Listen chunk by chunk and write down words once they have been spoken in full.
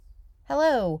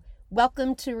Hello,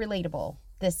 welcome to Relatable.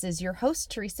 This is your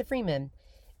host, Teresa Freeman.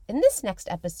 In this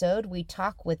next episode, we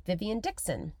talk with Vivian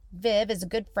Dixon. Viv is a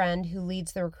good friend who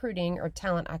leads the recruiting or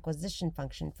talent acquisition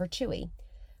function for Chewy.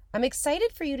 I'm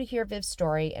excited for you to hear Viv's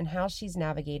story and how she's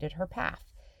navigated her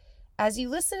path. As you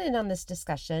listen in on this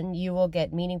discussion, you will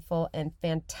get meaningful and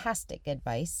fantastic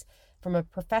advice from a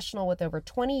professional with over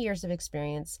 20 years of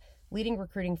experience leading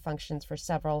recruiting functions for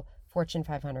several Fortune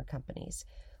 500 companies.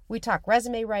 We talk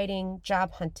resume writing,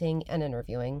 job hunting, and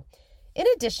interviewing. In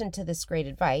addition to this great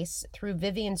advice, through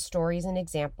Vivian's stories and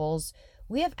examples,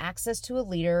 we have access to a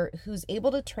leader who's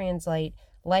able to translate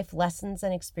life lessons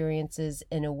and experiences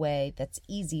in a way that's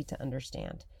easy to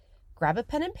understand. Grab a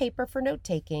pen and paper for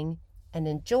note-taking and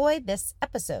enjoy this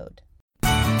episode.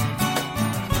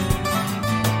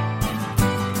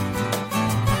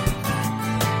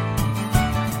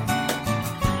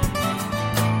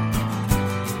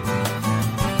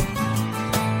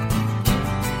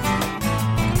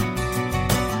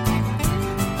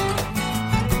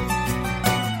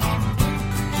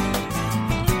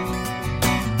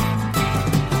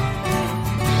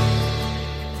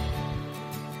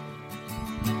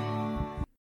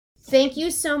 Thank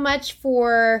you so much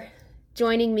for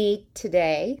joining me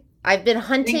today. I've been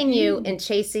hunting you and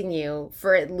chasing you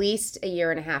for at least a year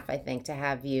and a half, I think, to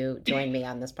have you join me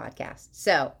on this podcast.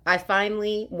 So I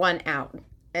finally won out.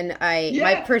 And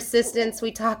my persistence,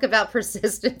 we talk about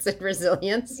persistence and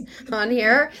resilience on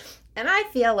here. And I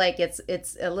feel like it's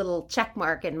a little check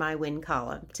mark in my win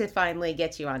column to finally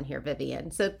get you on here, Vivian.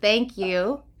 So thank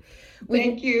you.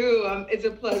 Thank you. It's a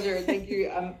pleasure. Thank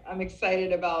you. I'm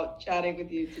excited about chatting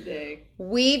with you today.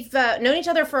 We've known each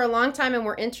other for a long time, and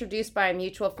we're introduced by a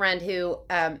mutual friend who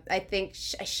I think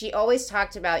she always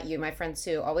talked about you. My friend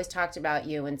Sue always talked about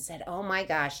you and said, "Oh my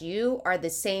gosh, you are the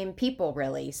same people,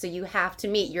 really. So you have to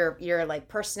meet your like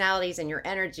personalities and your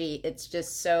energy. It's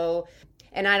just so."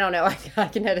 And I don't know. I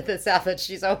can edit this out, but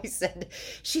she's always said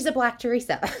she's a Black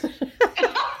Teresa.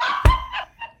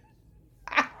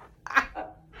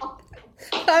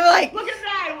 I'm like, look at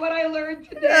that, what I learned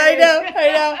today. I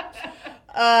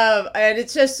know. And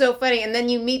it's just so funny. And then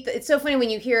you meet, it's so funny when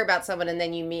you hear about someone and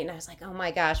then you meet, and I was like, oh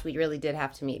my gosh, we really did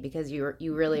have to meet because you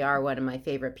really are one of my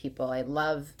favorite people. I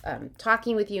love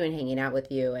talking with you and hanging out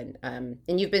with you. And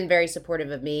you've been very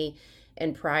supportive of me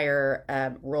in prior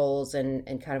roles and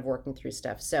kind of working through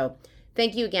stuff. So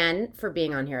thank you again for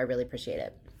being on here. I really appreciate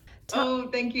it. Oh,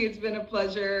 thank you. It's been a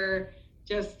pleasure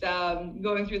just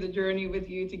going through the journey with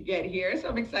you to get here. So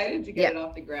I'm excited to get it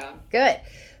off the ground. Good.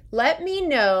 Let me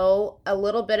know a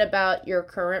little bit about your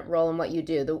current role and what you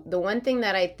do. The one thing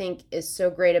that I think is so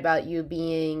great about you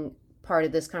being part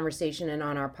of this conversation and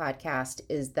on our podcast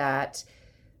is that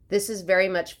this is very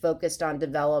much focused on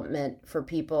development for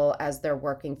people as they're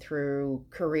working through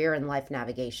career and life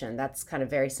navigation. That's kind of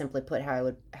very simply put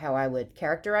how I would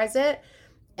characterize it.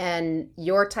 And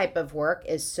your type of work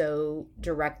is so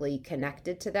directly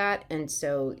connected to that. And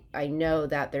so I know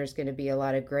that there's going to be a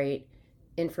lot of great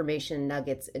information,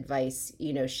 nuggets, advice,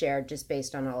 shared just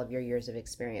based on all of your years of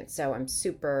experience. So I'm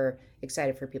super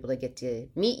excited for people to get to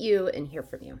meet you and hear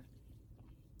from you.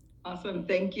 Awesome.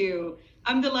 Thank you.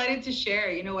 I'm delighted to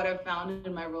share. What I've found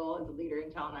in my role as a leader in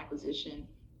talent acquisition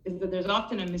is that there's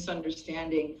often a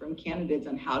misunderstanding from candidates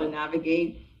on how to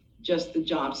navigate just the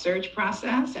job search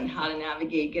process and how to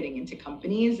navigate getting into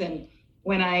companies. And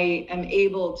when I am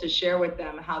able to share with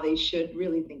them how they should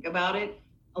really think about it,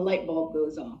 a light bulb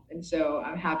goes off. And so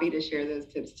I'm happy to share those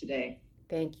tips today.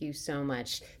 Thank you so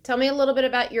much. Tell me a little bit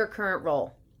about your current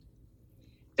role.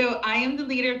 So I am the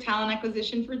leader of talent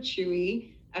acquisition for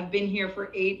Chewy. I've been here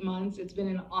for 8 months. It's been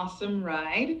an awesome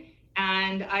ride.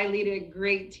 And I lead a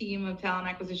great team of talent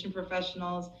acquisition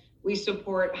professionals. We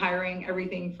support hiring,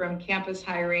 everything from campus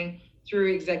hiring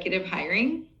through executive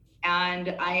hiring.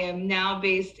 And I am now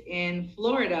based in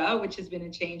Florida, which has been a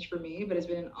change for me, but it's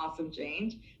been an awesome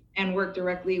change, and work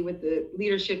directly with the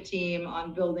leadership team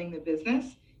on building the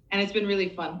business. And it's been really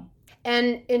fun.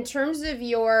 And in terms of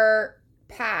your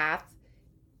path,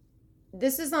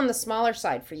 this is on the smaller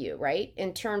side for you, right?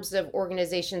 In terms of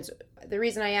organizations. The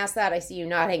reason I ask that, I see you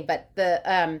nodding, but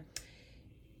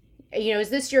is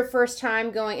this your first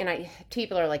time going? And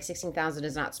people are like 16,000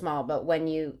 is not small, but when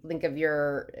you think of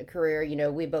your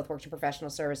career, we both worked in professional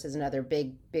services and other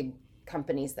big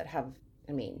companies that have,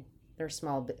 they're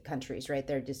small countries, right?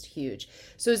 They're just huge.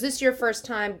 So is this your first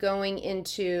time going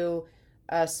into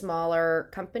a smaller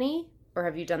company, or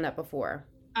have you done that before?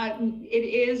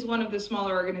 It is one of the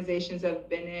smaller organizations I've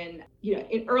been in.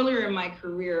 Earlier in my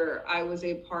career, I was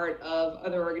a part of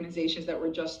other organizations that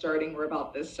were just starting, were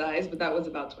about this size, but that was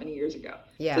about 20 years ago.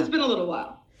 Yeah. So it's been a little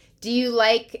while. Do you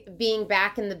like being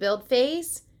back in the build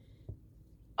phase?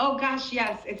 Oh gosh,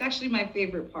 yes. It's actually my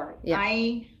favorite part. Yeah.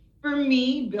 For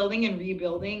me, building and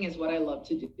rebuilding is what I love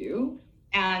to do.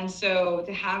 And so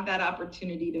to have that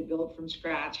opportunity to build from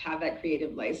scratch, have that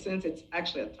creative license, it's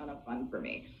actually a ton of fun for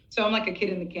me. So I'm like a kid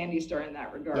in the candy store in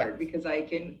that regard, because I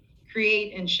can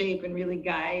create and shape and really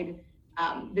guide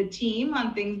the team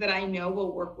on things that I know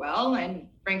will work well, and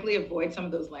frankly, avoid some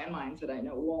of those landmines that I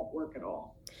know won't work at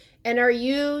all. And are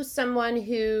you someone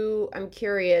who, I'm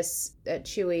curious at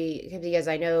Chewy, because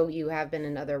I know you have been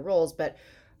in other roles, but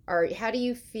how do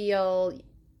you feel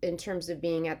in terms of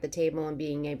being at the table and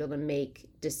being able to make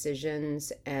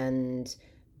decisions and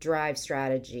drive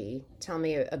strategy? Tell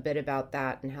me a bit about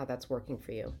that and how that's working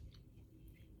for you.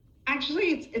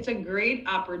 Actually, it's a great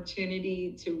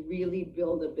opportunity to really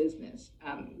build a business.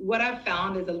 What I've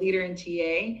found as a leader in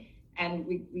TA, and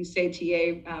we say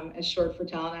TA as short for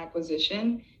talent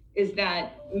acquisition, is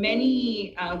that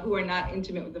many who are not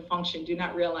intimate with the function do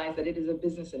not realize that it is a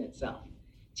business in itself.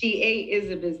 TA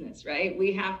is a business, right?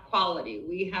 We have quality,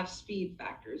 we have speed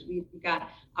factors, we've got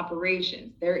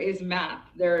operations, there is math,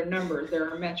 there are numbers, there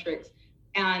are metrics,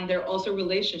 and there are also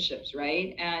relationships,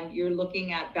 right? And you're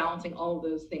looking at balancing all of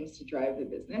those things to drive the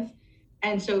business.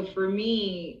 And so for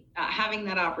me, having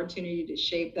that opportunity to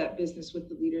shape that business with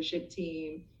the leadership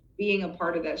team, being a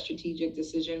part of that strategic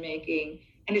decision making,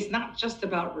 and it's not just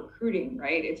about recruiting,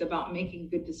 right? It's about making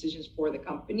good decisions for the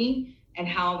company and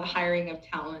how the hiring of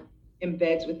talent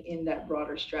embeds within that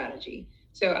broader strategy.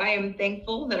 So I am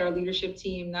thankful that our leadership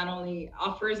team not only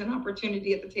offers an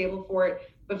opportunity at the table for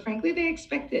it, but frankly, they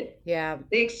expect it. Yeah.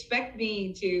 They expect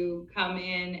me to come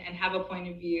in and have a point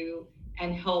of view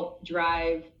and help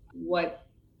drive what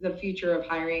the future of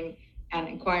hiring and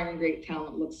acquiring great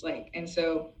talent looks like. And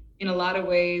so in a lot of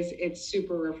ways, it's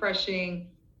super refreshing,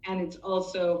 and it's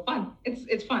also fun.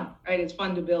 It's fun, right? It's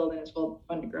fun to build, and it's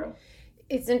fun to grow.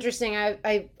 It's interesting.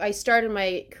 I started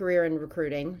my career in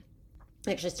recruiting.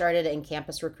 I actually started in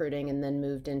campus recruiting and then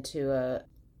moved into a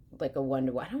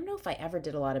one-to-one. I don't know if I ever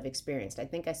did a lot of experience. I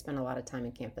think I spent a lot of time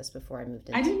in campus before I moved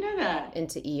into, I didn't know that.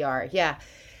 Into ER. Yeah.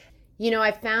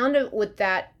 I found it with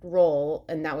that role,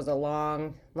 and that was a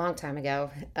long, long time ago,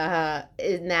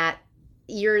 in that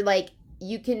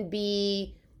you can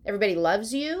be, everybody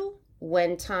loves you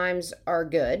when times are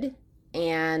good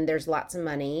and there's lots of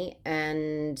money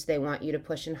and they want you to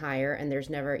push and hire, and there's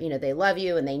never, they love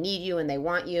you and they need you and they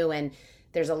want you, and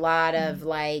there's a lot of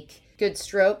good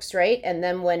strokes, right? And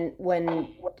then when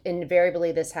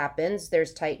invariably this happens,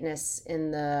 there's tightness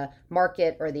in the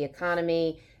market or the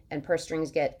economy, and purse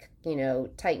strings get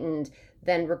tightened.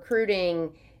 Then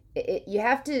recruiting, you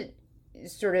have to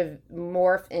sort of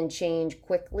morph and change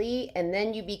quickly, and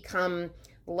then you become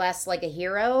less like a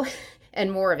hero and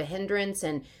more of a hindrance.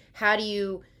 And how do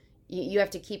you have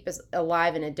to keep us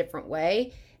alive in a different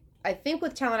way. I think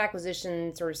with talent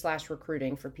acquisition sort of /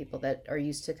 recruiting, for people that are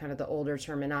used to kind of the older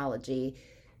terminology,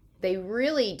 they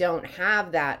really don't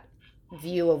have that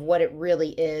view of what it really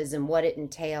is and what it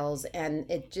entails. And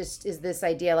it just is this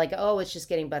idea it's just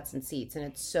getting butts and seats. And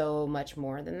it's so much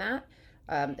more than that.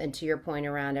 And to your point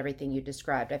around everything you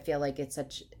described, I feel like it's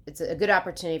a good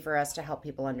opportunity for us to help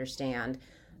people understand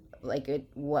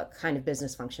what kind of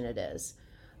business function it is.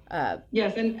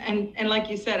 Yes, and like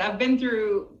you said, I've been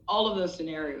through all of those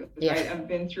scenarios, yeah. Right? I've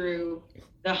been through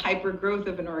the hyper growth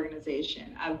of an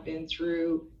organization. I've been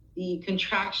through the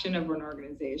contraction of an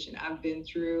organization. I've been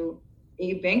through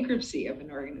a bankruptcy of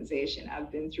an organization.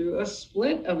 I've been through a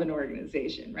split of an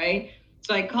organization, right?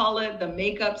 So I call it the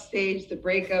makeup stage, the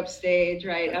breakup stage,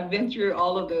 right? I've been through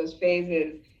all of those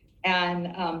phases,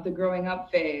 and the growing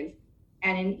up phase.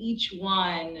 And in each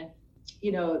one,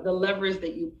 the levers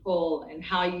that you pull and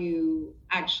how you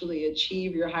actually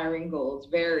achieve your hiring goals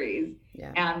varies.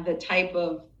 Yeah. And the type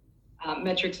of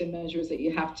metrics and measures that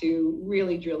you have to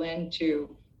really drill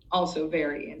into also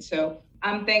vary. And so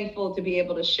I'm thankful to be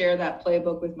able to share that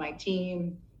playbook with my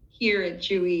team here at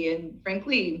Chewy, and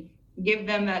frankly, give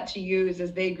them that to use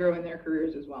as they grow in their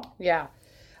careers as well. Yeah.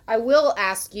 I will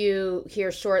ask you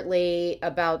here shortly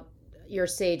about your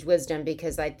sage wisdom,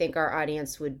 because I think our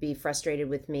audience would be frustrated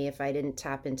with me if I didn't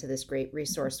tap into this great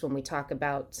resource when we talk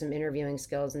about some interviewing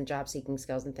skills and job seeking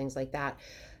skills and things like that.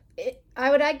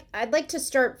 I'd like to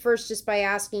start first just by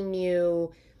asking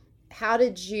you, how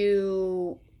did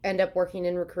you end up working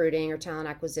in recruiting or talent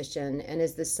acquisition? And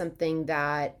is this something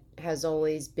that has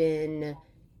always been,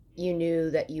 you knew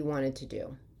that you wanted to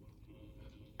do?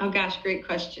 Oh gosh, great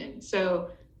question.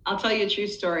 So I'll tell you a true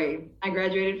story. I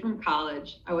graduated from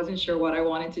college. I wasn't sure what I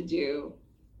wanted to do.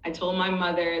 I told my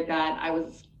mother that I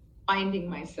was finding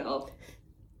myself.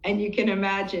 And you can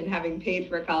imagine, having paid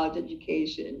for a college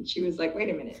education, she was like, wait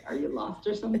a minute, are you lost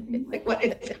or something? Like, what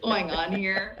is going on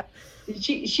here?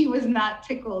 She was not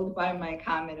tickled by my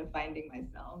comment of finding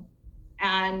myself.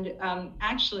 And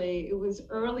actually, it was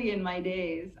early in my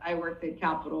days. I worked at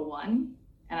Capital One,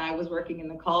 and I was working in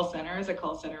the call center as a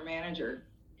call center manager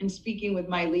and speaking with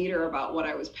my leader about what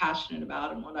I was passionate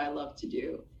about and what I love to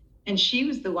do. And she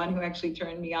was the one who actually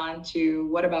turned me on to,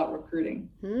 what about recruiting?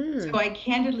 So I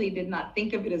candidly did not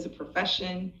think of it as a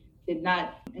profession, did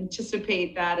not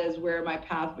anticipate that as where my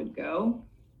path would go.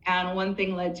 And one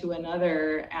thing led to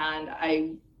another, and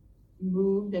I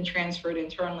moved and transferred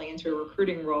internally into a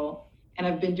recruiting role, and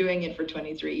I've been doing it for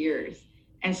 23 years.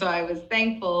 And so I was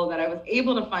thankful that I was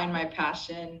able to find my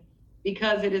passion,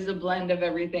 because it is a blend of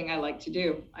everything I like to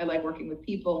do. I like working with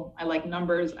people, I like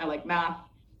numbers, I like math.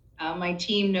 My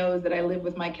team knows that I live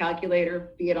with my calculator,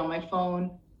 be it on my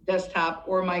phone, desktop,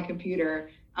 or my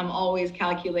computer. I'm always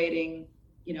calculating,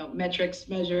 metrics,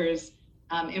 measures,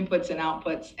 inputs and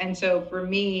outputs. And so for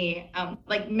me,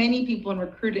 like many people in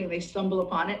recruiting, they stumble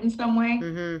upon it in some way.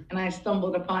 And I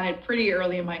stumbled upon it pretty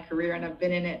early in my career, and I've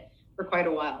been in it for quite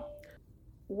a while.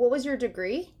 What was your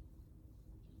degree?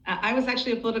 I was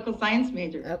actually a political science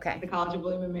major at the College of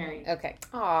William and Mary. Okay.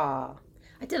 Aw.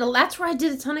 That's where I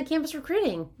did a ton of campus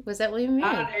recruiting, was at William and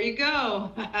Mary. There you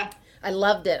go. I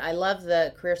loved it. I loved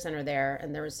the career center there,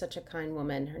 and there was such a kind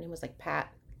woman. Her name was like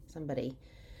Pat somebody.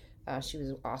 She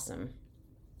was awesome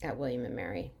at William and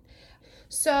Mary.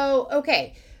 So,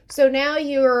 okay. So now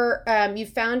you're, you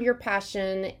found your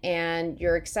passion and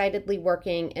you're excitedly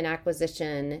working in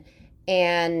acquisition.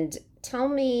 And tell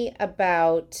me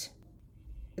about,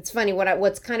 it's funny,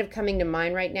 what's kind of coming to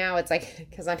mind right now, it's like,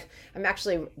 because I'm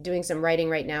actually doing some writing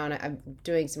right now, and I'm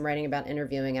doing some writing about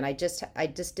interviewing, and I just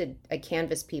I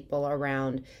canvass people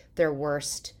around their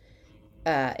worst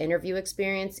interview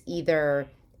experience, either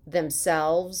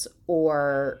themselves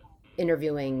or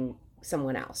interviewing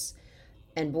someone else.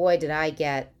 And boy, did I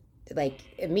get like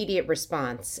immediate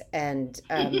response and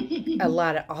a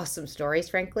lot of awesome stories,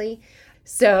 frankly.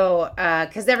 So,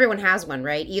 because everyone has one,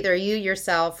 right? Either you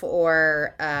yourself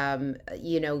or,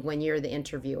 when you're the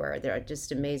interviewer. They're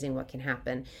just amazing what can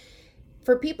happen.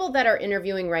 For people that are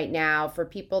interviewing right now, for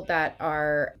people that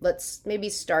are, let's maybe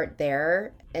start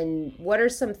there. And what are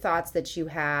some thoughts that you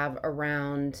have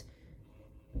around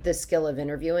the skill of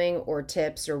interviewing, or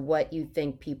tips, or what you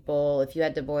think people, if you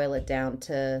had to boil it down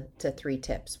to 3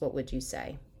 tips, what would you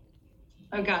say?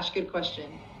 Oh gosh, good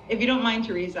question. If you don't mind,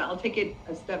 Teresa, I'll take it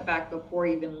a step back before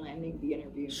even landing the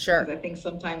interview. Sure. Because I think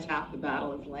sometimes half the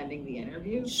battle is landing the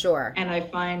interview. Sure. And I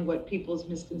find what people's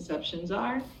misconceptions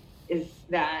are is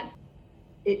that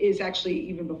it is actually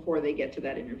even before they get to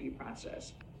that interview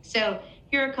process. So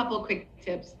here are a couple of quick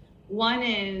tips. One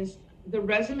is, the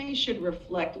resume should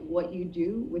reflect what you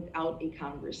do without a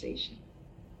conversation.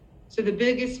 So the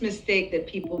biggest mistake that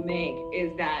people make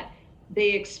is that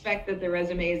they expect that the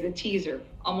resume is a teaser,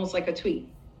 almost like a tweet.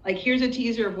 Like, here's a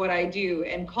teaser of what I do,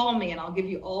 and call me and I'll give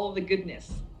you all the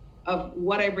goodness of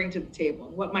what I bring to the table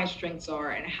and what my strengths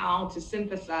are and how to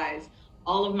synthesize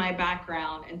all of my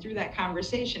background. And through that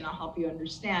conversation, I'll help you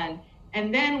understand.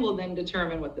 And then we'll then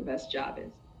determine what the best job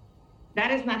is. That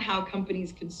is not how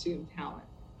companies consume talent.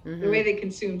 The way they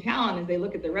consume talent is they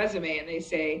look at the resume and they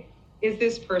say, is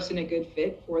this person a good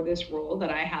fit for this role that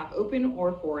I have open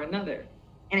or for another?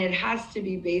 And it has to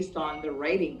be based on the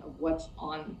writing of what's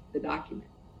on the document.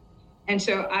 And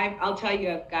so I'll tell you,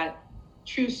 I've got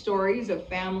true stories of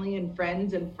family and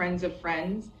friends of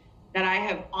friends that I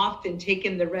have often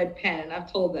taken the red pen and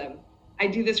I've told them, I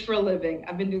do this for a living.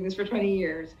 I've been doing this for 20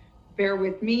 years. Bear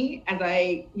with me as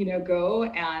I, go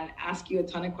and ask you a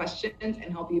ton of questions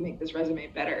and help you make this resume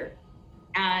better.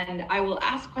 And I will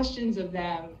ask questions of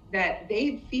them that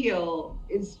they feel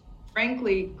is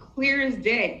frankly clear as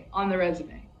day on the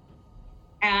resume.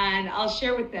 And I'll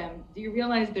share with them, do you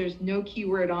realize there's no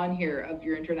keyword on here of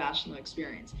your international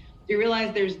experience? Do you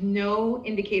realize there's no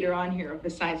indicator on here of the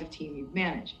size of team you've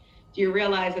managed? Do you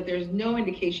realize that there's no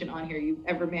indication on here you've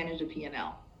ever managed a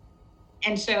P&L?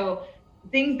 And so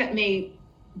things that may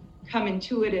come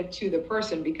intuitive to the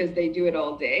person because they do it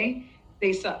all day,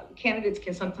 candidates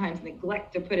can sometimes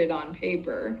neglect to put it on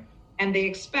paper, and they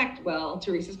expect, well,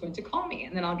 Teresa's going to call me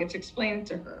and then I'll get to explain it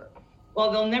to her.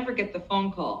 Well, they'll never get the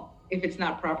phone call if it's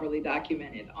not properly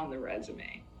documented on the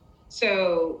resume.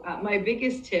 So my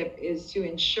biggest tip is to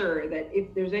ensure that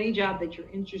if there's any job that you're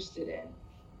interested in,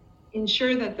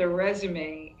 ensure that the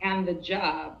resume and the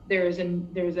job, there's a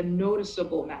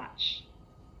noticeable match.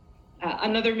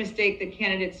 Another mistake that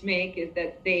candidates make is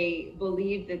that they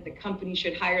believe that the company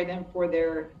should hire them for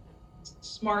their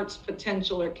smarts,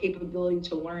 potential, or capability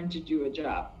to learn to do a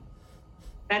job.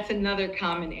 That's another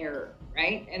common error,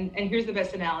 right? And here's the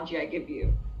best analogy I give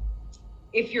you.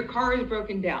 If your car is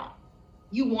broken down,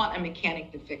 you want a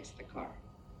mechanic to fix the car,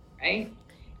 right?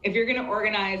 If you're going to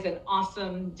organize an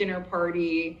awesome dinner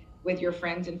party with your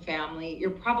friends and family, you're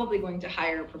probably going to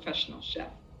hire a professional chef.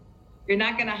 You're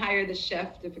not going to hire the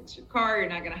chef to fix your car. You're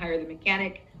not going to hire the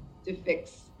mechanic to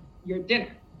fix your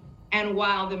dinner. And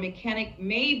while the mechanic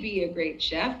may be a great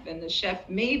chef and the chef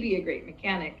may be a great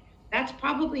mechanic, that's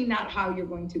probably not how you're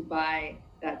going to buy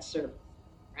that service,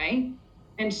 right?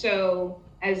 And so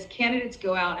as candidates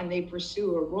go out and they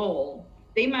pursue a role,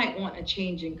 they might want a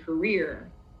change in career,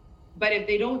 but if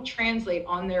they don't translate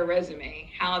on their resume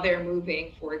how they're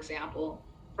moving, for example,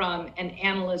 from an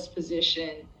analyst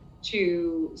position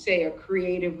to, say, a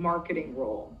creative marketing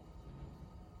role,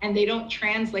 and they don't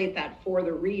translate that for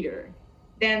the reader,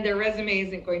 then their resume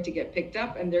isn't going to get picked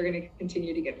up and they're going to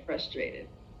continue to get frustrated.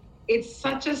 It's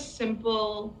such a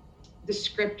simple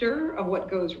descriptor of what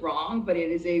goes wrong, but it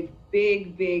is a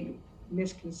big, big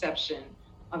misconception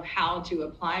of how to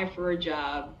apply for a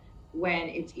job when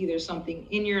it's either something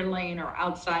in your lane or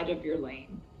outside of your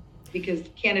lane, because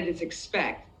candidates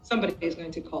expect somebody is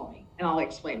going to call me and I'll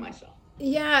explain myself.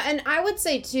 Yeah, and I would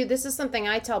say too, this is something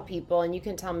I tell people, and you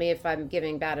can tell me if I'm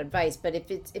giving bad advice, but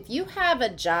if you have a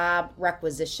job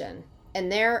requisition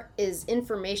and there is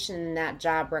information in that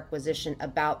job requisition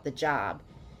about the job,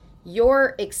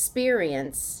 your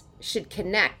experience should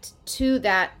connect to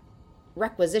that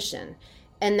requisition,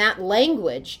 and that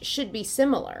language should be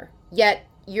similar, yet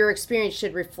your experience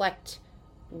should reflect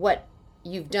what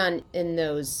you've done in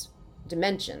those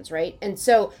dimensions, right? And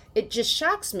so it just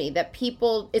shocks me that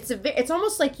people, it's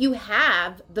almost like you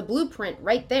have the blueprint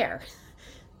right there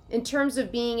in terms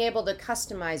of being able to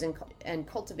customize and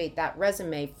cultivate that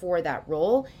resume for that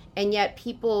role, and yet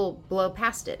people blow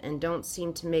past it and don't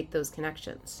seem to make those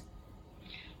connections.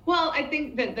 Well, I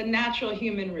think that the natural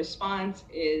human response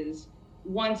is,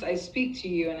 once I speak to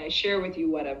you and I share with you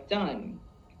what I've done,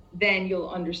 then you'll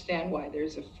understand why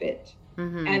there's a fit.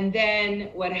 Mm-hmm. And then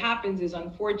what happens is,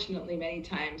 unfortunately, many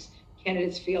times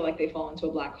candidates feel like they fall into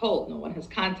a black hole. No one has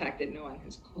contacted, no one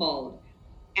has called.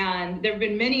 And there have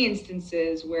been many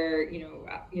instances where,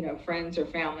 friends or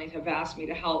families have asked me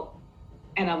to help.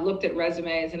 And I've looked at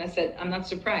resumes and I said, I'm not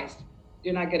surprised.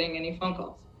 You're not getting any phone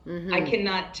calls. Mm-hmm. I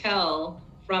cannot tell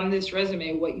from this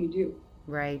resume what you do.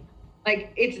 Right.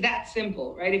 Like, it's that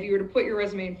simple, right? If you were to put your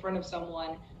resume in front of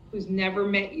someone who's never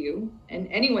met you, and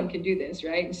anyone can do this,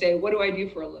 right? And say, what do I do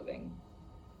for a living?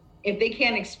 If they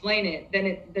can't explain it,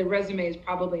 then the resume is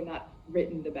probably not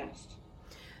written the best.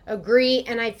 Agree.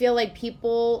 And I feel like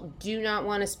people do not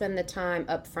want to spend the time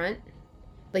up front.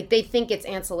 Like, they think it's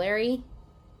ancillary.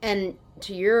 And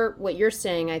to what you're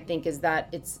saying, I think, is that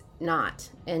it's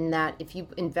not. And that if you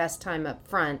invest time up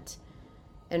front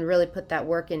and really put that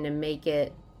work in to make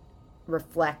it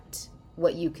reflect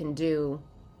what you can do,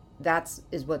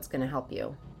 is what's going to help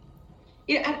you.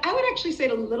 Yeah, and I would actually say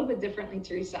it a little bit differently,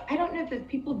 Teresa. I don't know that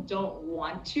people don't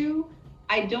want to.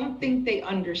 I don't think they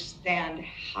understand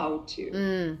how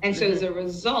to. And so as a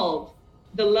result,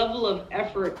 the level of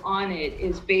effort on it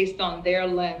is based on their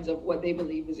lens of what they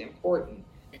believe is important,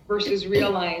 versus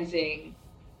realizing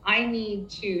I need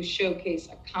to showcase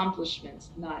accomplishments,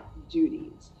 not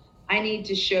duties. I need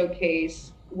to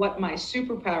showcase what my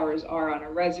superpowers are on a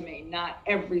resume, not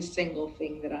every single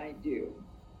thing that I do.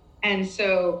 And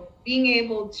so being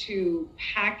able to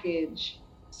package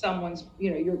someone's,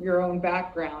 your own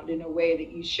background in a way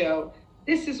that you show,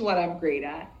 this is what I'm great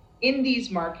at in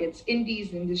these markets, in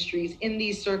these industries, in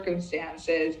these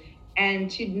circumstances,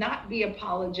 and to not be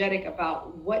apologetic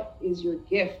about what is your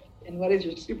gift and what is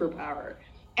your superpower,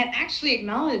 and actually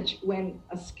acknowledge when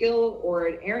a skill or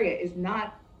an area is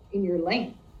not in your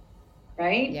lane.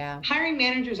 Right? Yeah. Hiring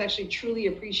managers actually truly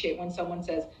appreciate when someone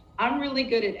says, I'm really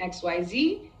good at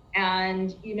XYZ.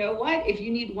 And you know what? If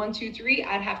you need 1, 2, 3,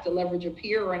 I'd have to leverage a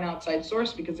peer or an outside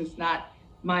source because it's not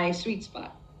my sweet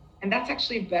spot. And that's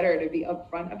actually better to be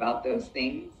upfront about those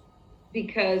things,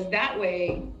 because that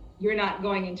way you're not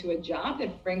going into a job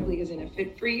that frankly isn't a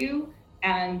fit for you,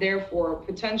 and therefore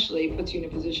potentially puts you in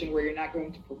a position where you're not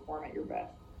going to perform at your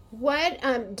best.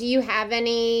 What do you have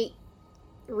any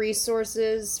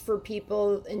resources for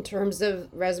people in terms of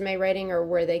resume writing, or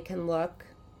where they can look?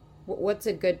 What's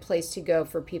a good place to go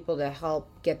for people to help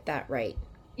get that right?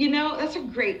 That's a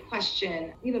great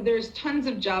question. There's tons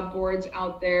of job boards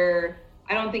out there.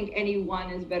 I don't think any one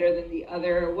is better than the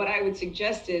other. What I would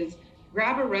suggest is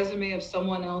grab a resume of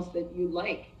someone else that you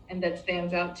like and that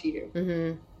stands out to you.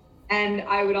 Mm-hmm. And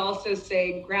I would also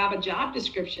say, grab a job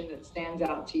description that stands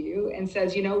out to you and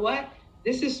says, you know what,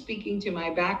 this is speaking to my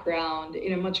background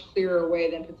in a much clearer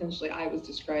way than potentially I was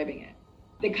describing it.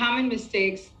 The common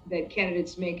mistakes that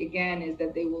candidates make, again, is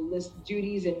that they will list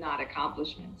duties and not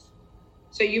accomplishments.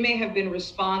 So you may have been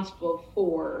responsible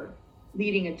for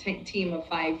leading a team of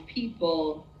 5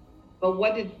 people, but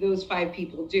what did those 5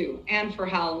 people do, and for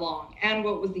how long, and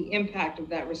what was the impact of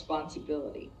that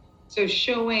responsibility? So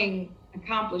showing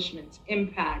accomplishments,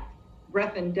 impact,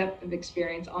 breadth and depth of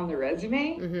experience on the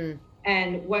resume. Mm-hmm.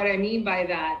 And what I mean by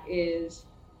that is,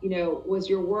 was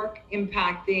your work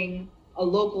impacting a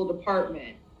local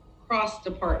department, cross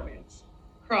departments,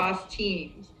 cross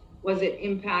teams? Was it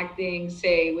impacting,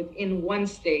 say, within one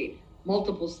state,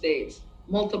 multiple states,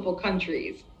 multiple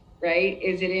countries, right?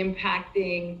 Is it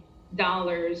impacting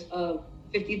dollars of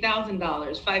 $50,000,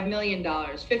 $5 million,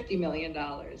 $50 million?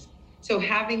 So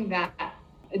having that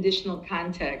additional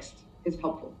context is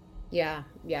helpful. Yeah.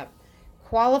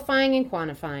 Qualifying and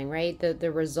quantifying, right?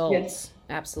 The results. Yes.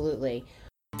 Absolutely.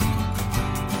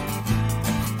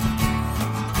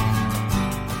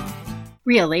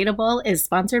 Relatable is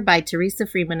sponsored by Teresa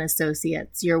Freeman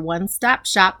Associates, your one-stop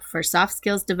shop for soft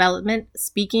skills development,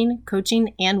 speaking,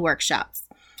 coaching, and workshops.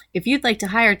 If you'd like to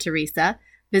hire Teresa,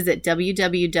 visit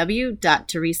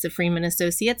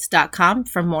www.teresafreemanassociates.com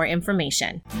for more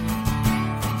information.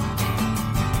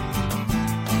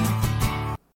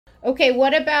 Okay,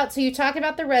 so you talked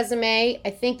about the resume. I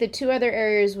think the 2 other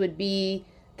areas would be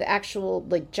the actual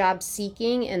job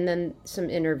seeking and then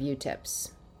some interview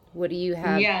tips. What do you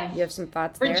have? Yes. You have some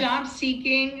thoughts for there? For job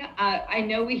seeking, I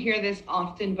know we hear this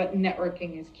often, but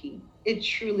networking is key. It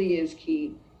truly is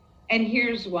key. And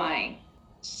here's why.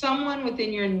 Someone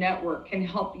within your network can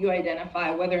help you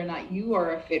identify whether or not you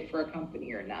are a fit for a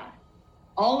company or not.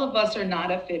 All of us are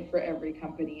not a fit for every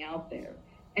company out there.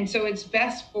 And so it's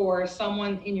best for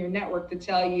someone in your network to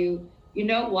tell you, you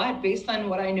know what, based on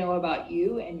what I know about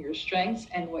you and your strengths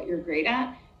and what you're great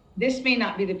at, this may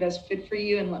not be the best fit for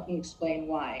you, and let me explain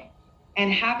why.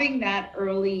 And having that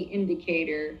early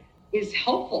indicator is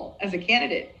helpful as a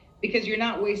candidate because you're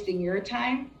not wasting your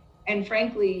time. And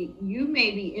frankly, you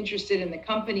may be interested in the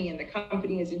company and the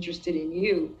company is interested in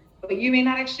you, but you may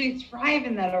not actually thrive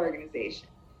in that organization.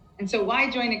 And so why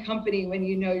join a company when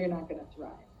you know you're not going to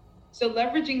thrive? So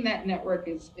leveraging that network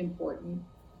is important.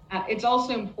 It's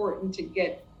also important to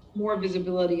get more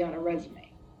visibility on a resume.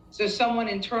 So someone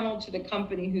internal to the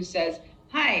company who says,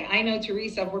 hi, I know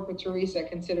Teresa, I've worked with Teresa,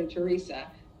 consider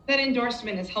Teresa. That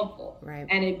endorsement is helpful. Right.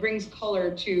 And it brings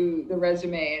color to the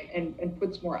resume and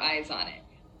puts more eyes on it.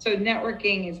 So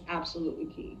networking is absolutely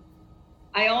key.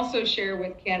 I also share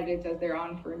with candidates as they're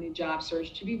on for a new job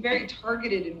search to be very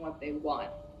targeted in what they want.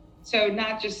 So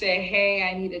not just say, hey,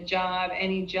 I need a job,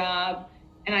 any job.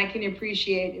 And I can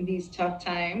appreciate in these tough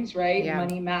times, right? Yeah.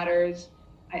 Money matters.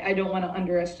 I don't want to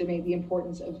underestimate the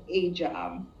importance of a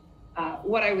job.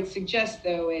 What I would suggest,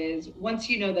 though, is once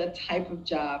you know the type of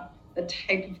job, the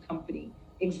type of company,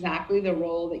 exactly the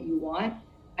role that you want,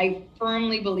 I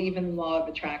firmly believe in the law of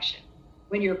attraction.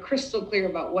 When you're crystal clear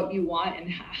about what you want and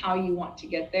how you want to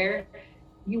get there,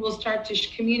 you will start to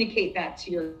communicate that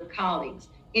to your colleagues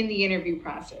in the interview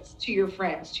process, to your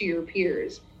friends, to your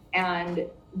peers, and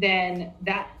then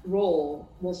that role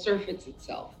will surface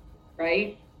itself,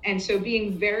 right? And so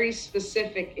being very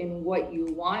specific in what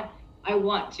you want, I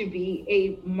want to be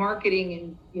a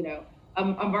marketing and,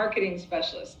 a marketing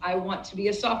specialist. I want to be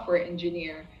a software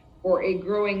engineer for a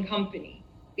growing company.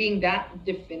 Being that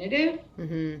definitive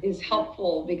is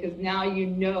helpful because now you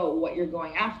know what you're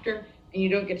going after and you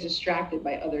don't get distracted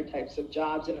by other types of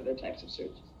jobs and other types of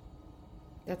searches.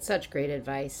 That's such great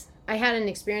advice. I had an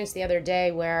experience the other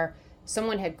day where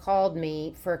someone had called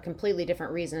me for a completely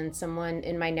different reason, someone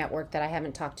in my network that I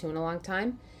haven't talked to in a long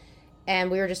time.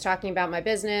 And we were just talking about my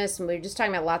business and we were just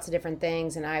talking about lots of different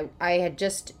things. And I had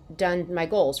just done my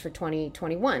goals for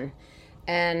 2021.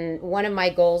 And one of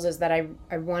my goals is that I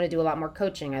want to do a lot more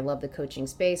coaching. I love the coaching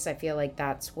space. I feel like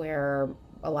that's where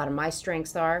a lot of my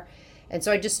strengths are. And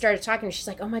so I just started talking. She's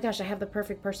like, oh my gosh, I have the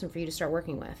perfect person for you to start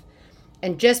working with.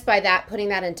 And just by that, putting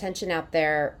that intention out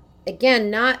there,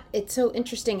 again, it's so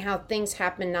interesting how things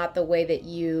happen not the way that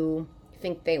you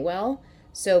think they will.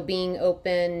 So being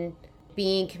open,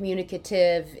 being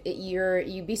communicative,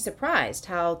 you'd be surprised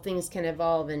how things can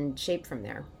evolve and shape from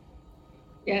there.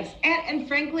 Yes, and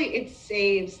frankly, it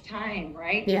saves time,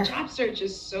 right? Yeah. The job search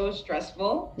is so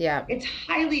stressful. Yeah. It's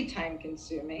highly time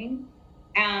consuming.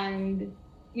 And,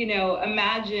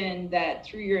 imagine that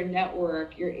through your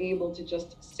network, you're able to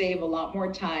just save a lot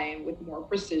more time with more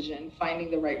precision,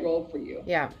 finding the right role for you.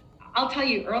 Yeah. I'll tell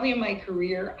you, early in my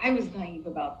career, I was naive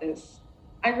about this.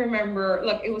 I remember,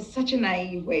 look, it was such a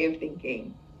naive way of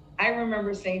thinking. I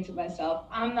remember saying to myself,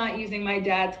 I'm not using my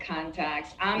dad's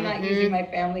contacts. I'm not using my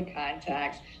family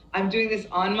contacts. I'm doing this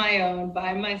on my own,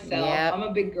 by myself. Yep. I'm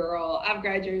a big girl. I've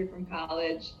graduated from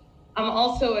college. I'm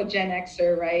also a Gen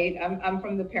Xer, right? I'm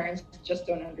from the parents just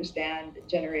don't understand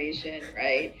generation,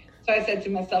 right? So I said to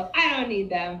myself, I don't need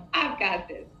them. I've got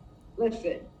this.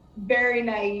 Listen, very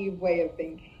naive way of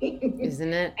thinking.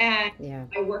 Isn't it? And yeah.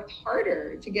 I worked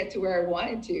harder to get to where I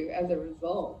wanted to as a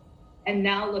result. And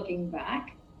now looking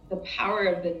back, the power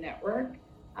of the network,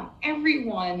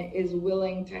 everyone is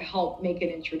willing to help make an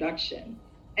introduction.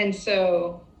 And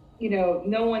so,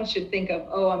 no one should think of,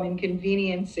 oh, I'm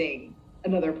inconveniencing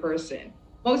another person.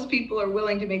 Most people are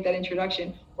willing to make that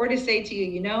introduction or to say to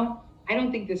you, I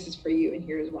don't think this is for you, and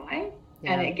here's why.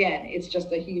 Yeah. And again, it's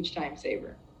just a huge time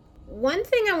saver. One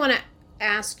thing I want to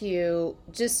ask you,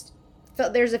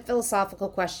 there's a philosophical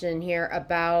question here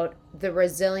about the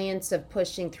resilience of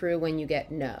pushing through when you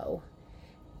get no.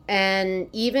 And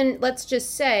even, let's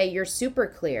just say you're super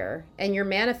clear and you're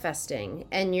manifesting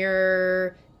and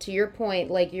you're, to your point,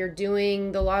 like you're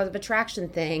doing the law of attraction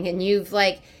thing and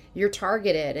you're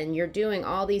targeted and you're doing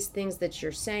all these things that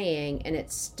you're saying and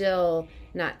it's still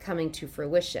not coming to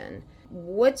fruition.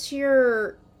 What's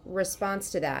your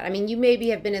response to that? I mean, you maybe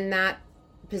have been in that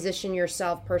position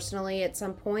yourself personally at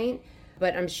some point,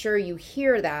 but I'm sure you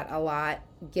hear that a lot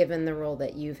given the role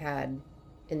that you've had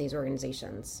in these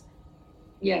organizations.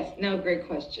 Yes, no, great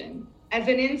question. As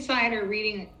an insider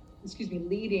leading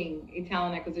a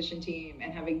talent acquisition team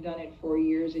and having done it for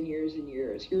years and years and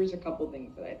years, here's a couple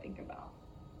things that I think about.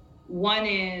 One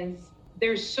is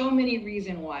there's so many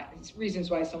reasons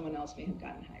why someone else may have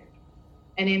gotten hired.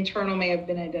 An internal may have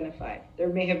been identified. There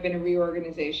may have been a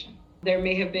reorganization. There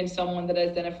may have been someone that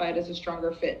identified as a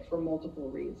stronger fit for multiple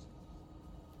reasons.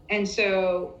 And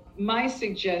so my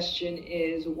suggestion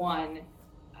is one,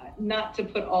 not to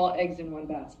put all eggs in one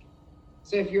basket.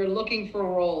 So if you're looking for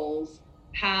roles,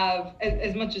 have,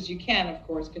 as much as you can, of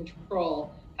course,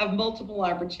 control, have multiple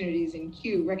opportunities in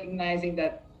queue, recognizing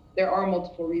that there are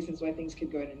multiple reasons why things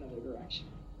could go in another direction.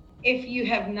 If you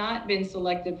have not been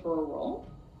selected for a role,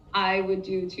 I would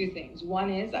do two things. One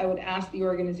is I would ask the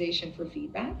organization for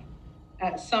feedback.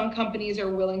 Some companies are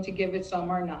willing to give it, some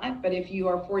are not. But if you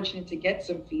are fortunate to get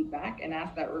some feedback and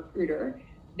ask that recruiter,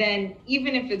 then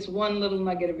even if it's one little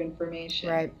nugget of information,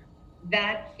 right,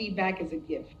 that feedback is a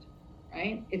gift,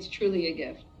 right? It's truly a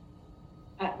gift.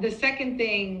 The second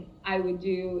thing I would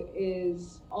do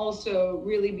is also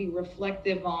really be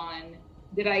reflective on,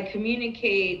 did I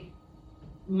communicate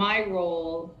my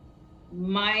role,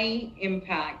 my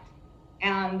impact,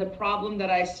 and the problem that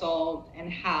I solved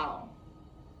and how?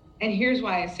 And here's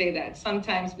why I say that.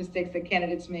 Sometimes mistakes that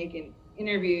candidates make in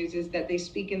interviews is that they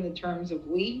speak in the terms of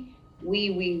we.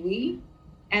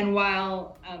 And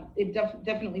while it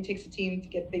definitely takes a team to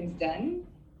get things done,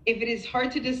 if it is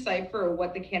hard to decipher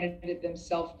what the candidate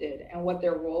themselves did and what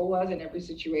their role was in every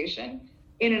situation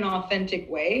in an authentic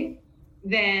way,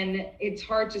 then it's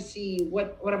hard to see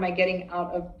what am I getting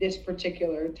out of this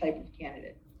particular type of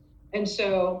candidate. And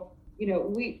so,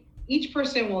 each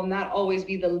person will not always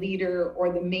be the leader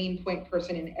or the main point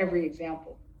person in every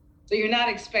example. So you're not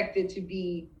expected to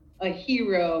be a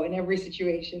hero in every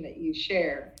situation that you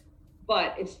share,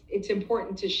 but it's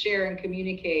important to share and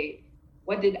communicate.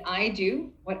 What did I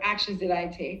do? What actions did I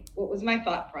take? What was my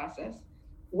thought process?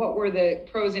 What were the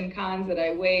pros and cons that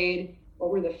I weighed?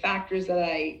 What were the factors that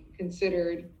I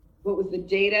considered? What was the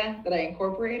data that I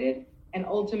incorporated? And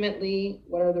ultimately,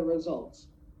 what are the results?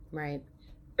 Right.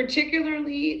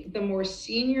 Particularly, the more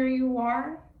senior you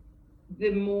are,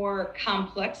 the more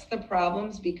complex the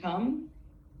problems become.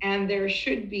 And there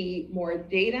should be more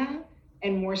data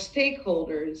and more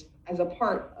stakeholders as a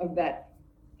part of that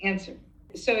answer.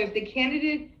 So if the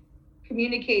candidate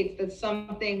communicates that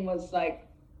something was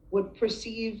would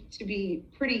perceive to be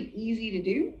pretty easy to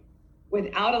do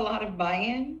without a lot of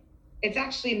buy-in, it's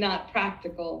actually not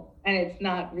practical and it's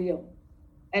not real.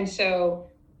 And so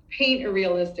paint a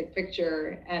realistic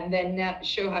picture and then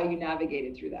show how you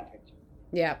navigated through that picture.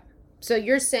 Yeah. So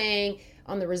you're saying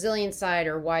on the resilience side,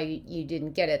 or why you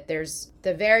didn't get it, there's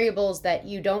the variables that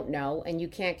you don't know and you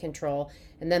can't control.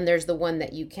 And then there's the one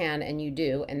that you can and you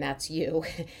do, and that's you.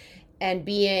 And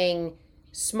being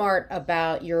smart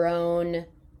about your own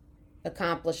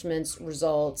accomplishments,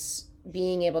 results,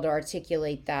 being able to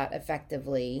articulate that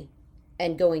effectively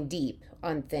and going deep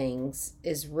on things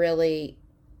is really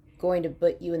going to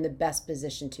put you in the best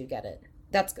position to get it.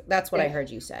 That's what yes. I heard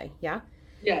you say. Yeah?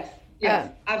 Yes,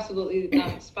 absolutely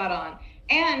spot on.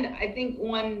 And I think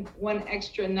one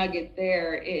extra nugget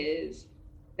there is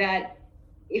that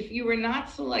if you were not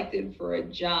selected for a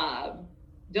job,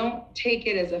 don't take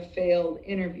it as a failed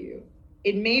interview.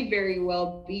 It may very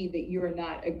well be that you're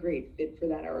not a great fit for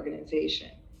that organization.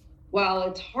 While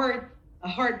it's a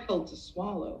hard pill to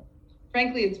swallow,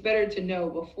 frankly, it's better to know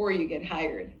before you get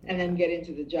hired and then get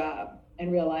into the job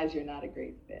and realize you're not a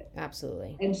great fit.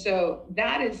 Absolutely. And so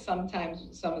that is sometimes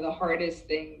some of the hardest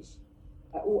things,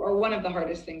 or one of the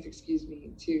hardest things,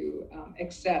 to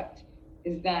accept,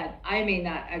 is that I may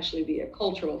not actually be a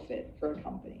cultural fit for a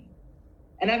company.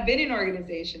 And I've been in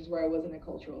organizations where I wasn't a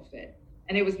cultural fit,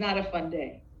 and it was not a fun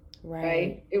day,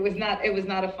 right? It was not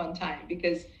a fun time,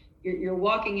 because you're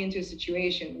walking into a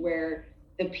situation where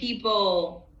the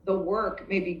people, the work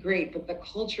may be great, but the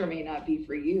culture may not be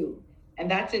for you. And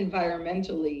that's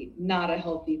environmentally not a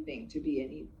healthy thing to be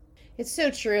in either. It's so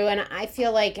true. And I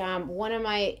feel like one of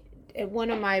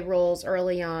my roles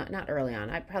early on, not early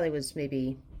on, I probably was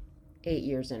maybe 8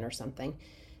 years in or something,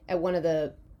 at one of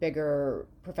the bigger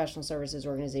professional services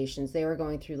organizations. They were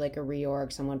going through like a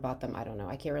reorg. Someone bought them. I don't know.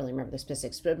 I can't really remember the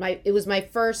specifics, but it was my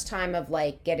first time of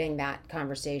like getting that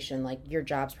conversation, like your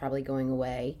job's probably going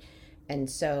away. And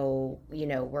so,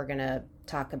 we're going to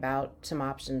talk about some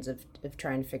options of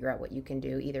trying to figure out what you can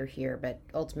do either here, but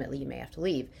ultimately you may have to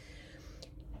leave.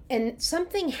 And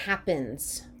something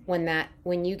happens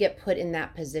when you get put in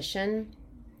that position.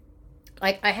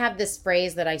 Like, I have this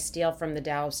phrase that I steal from the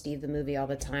Tao of Steve, the movie, all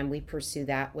the time. We pursue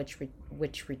that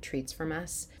which retreats from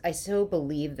us. I so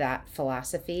believe that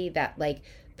philosophy that, like,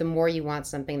 the more you want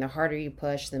something, the harder you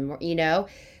push, the more,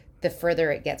 the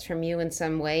further it gets from you in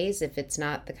some ways, if it's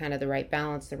not the right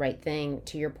balance, the right thing,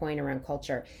 to your point around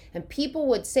culture. And people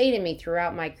would say to me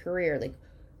throughout my career, like,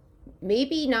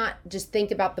 maybe not just think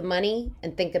about the money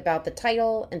and think about the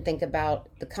title and think about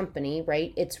the company,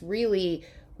 right? It's really,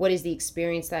 what is the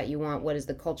experience that you want? What is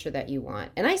the culture that you want?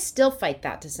 And I still fight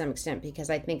that to some extent, because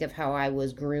I think of how I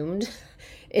was groomed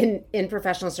in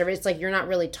professional service. It's like you're not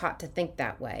really taught to think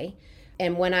that way.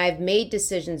 And when I've made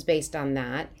decisions based on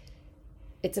that,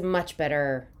 it's a much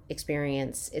better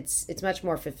experience. It's much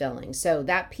more fulfilling. So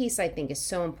that piece, I think, is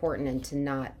so important, and to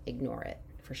not ignore it,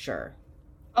 for sure.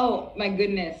 Oh, my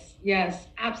goodness. Yes,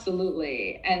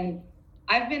 absolutely. And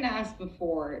I've been asked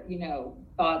before,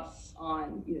 thoughts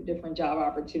on different job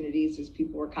opportunities as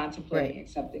people were contemplating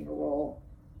accepting a role.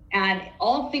 And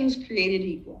all things created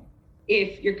equal,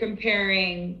 if you're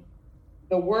comparing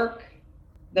the work,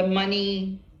 the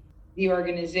money, the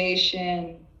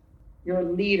organization, your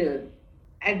leader,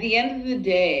 at the end of the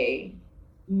day,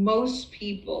 most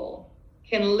people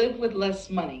can live with less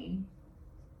money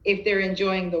if they're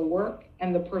enjoying the work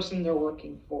and the person they're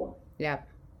working for. Yeah.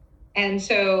 And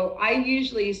so I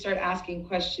usually start asking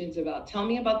questions about, tell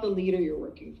me about the leader you're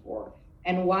working for,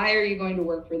 and why are you going to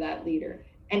work for that leader?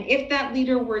 And if that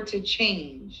leader were to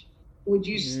change, would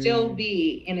you still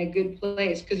be in a good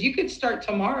place? Because you could start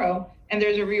tomorrow and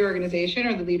there's a reorganization,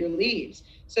 or the leader leaves.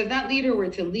 So if that leader were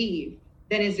to leave,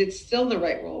 then is it still the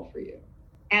right role for you?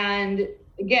 And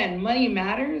again, money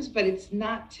matters, but it's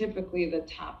not typically the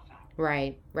top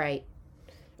factor. Right.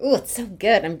 Oh, it's so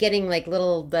good. I'm getting like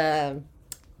little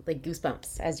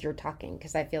goosebumps as you're talking,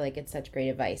 because I feel like it's such great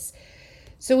advice.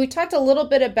 So we talked a little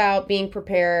bit about being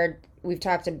prepared. We've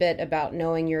talked a bit about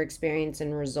knowing your experience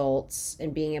and results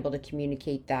and being able to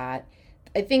communicate that.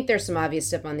 I think there's some obvious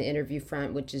stuff on the interview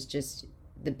front, which is just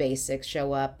the basics: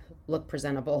 show up, look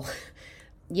presentable.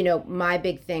 My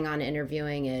big thing on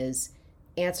interviewing is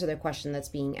answer the question that's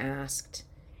being asked.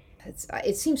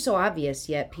 It seems so obvious,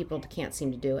 yet people can't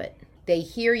seem to do it. They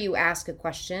hear you ask a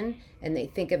question and they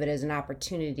think of it as an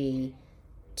opportunity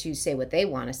to say what they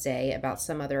want to say about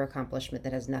some other accomplishment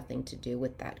that has nothing to do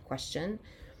with that question.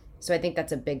 So I think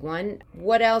that's a big one.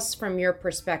 What else from your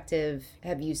perspective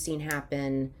have you seen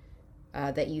happen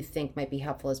that you think might be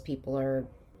helpful as people are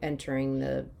entering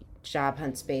the job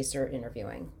hunt space or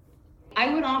interviewing?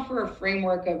 I would offer a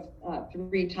framework of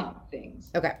 3 top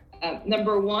things. Okay.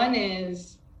 Number 1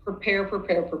 is prepare.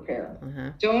 Uh-huh.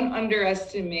 Don't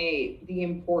underestimate the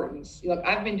importance. Look,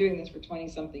 I've been doing this for 20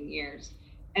 something years.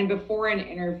 And before an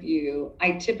interview,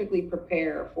 I typically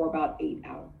prepare for about 8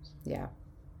 hours. Yeah.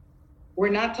 We're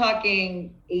not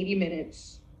talking 80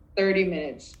 minutes, 30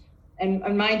 minutes.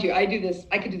 And mind you, I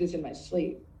could do this in my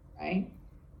sleep, right?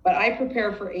 But I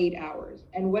prepare for 8 hours.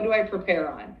 And what do I prepare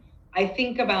on? I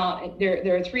think about,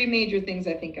 there are 3 major things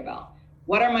I think about.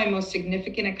 What are my most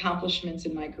significant accomplishments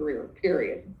in my career,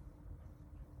 period?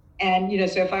 And,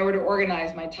 so if I were to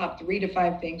organize my top 3 to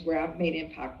 5 things where I've made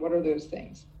impact, what are those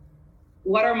things?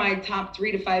 What are my top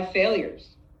 3 to 5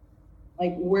 failures?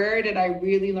 Like, where did I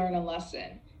really learn a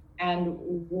lesson? And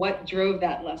what drove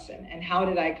that lesson? And how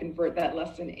did I convert that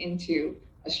lesson into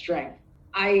a strength?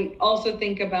 I also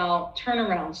think about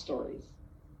turnaround stories.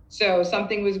 So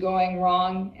something was going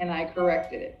wrong and I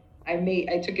corrected it.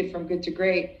 I took it from good to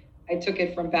great. I took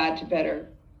it from bad to better.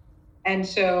 And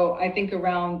so I think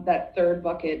around that third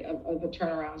bucket of a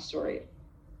turnaround story.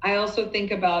 I also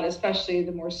think about, especially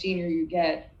the more senior you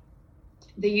get,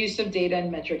 the use of data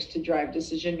and metrics to drive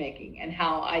decision making and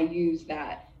how I use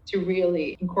that to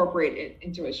really incorporate it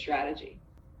into a strategy.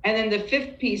 And then the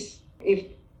fifth piece, if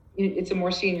it's a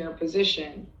more senior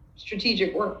position,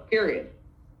 strategic work, period.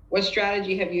 What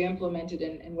strategy have you implemented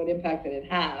and what impact did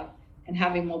it have? And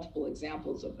having multiple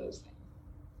examples of those things.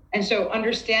 And so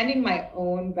understanding my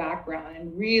own background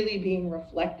and really being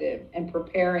reflective and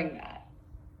preparing that.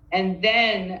 And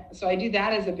then, so I do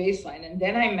that as a baseline, and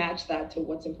then I match that to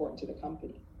what's important to the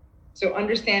company. So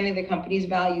understanding the company's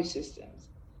value systems.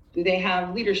 Do they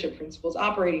have leadership principles,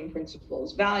 operating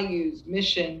principles, values,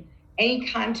 mission, any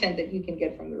content that you can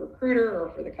get from the recruiter or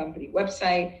for the company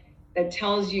website that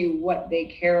tells you what they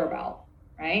care about,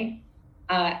 right?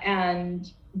 And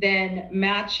then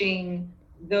matching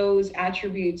those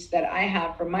attributes that I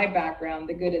have from my background,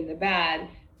 the good and the bad,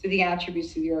 to the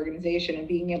attributes to the organization and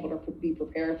being able to be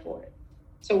prepared for it.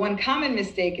 So one common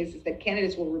mistake is that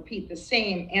candidates will repeat the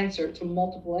same answer to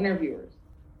multiple interviewers.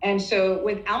 And so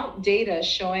without data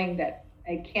showing that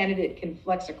a candidate can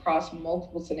flex across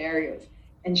multiple scenarios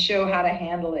and show how to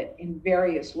handle it in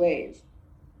various ways,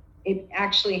 it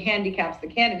actually handicaps the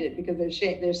candidate because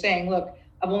they're saying, look,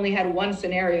 I've only had one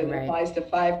scenario that applies to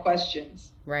 5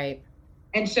 questions. Right.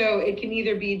 And so it can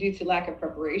either be due to lack of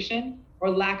preparation or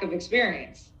lack of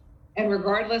experience. And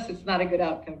regardless, it's not a good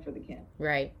outcome for the candidate.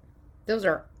 Right. Those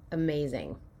are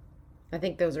amazing. I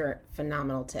think those are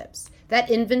phenomenal tips.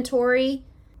 That inventory,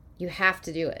 you have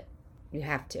to do it. You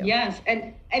have to. Yes.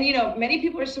 And you know, many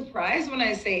people are surprised when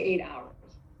I say 8 hours.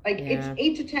 Like it's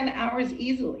 8 to 10 hours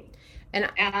easily. And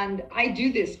I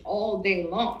do this all day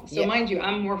long. So mind you,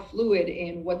 I'm more fluid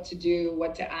in what to do,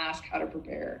 what to ask, how to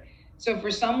prepare. So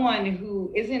for someone who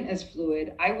isn't as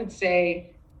fluid, I would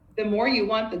say the more you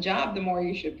want the job, the more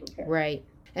you should prepare. Right.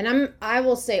 And I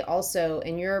will say also,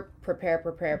 in your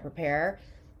prepare,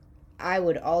 I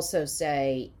would also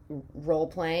say role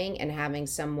playing and having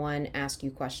someone ask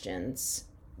you questions,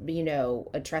 you know,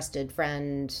 a trusted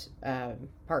friend,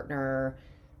 partner,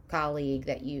 colleague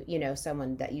that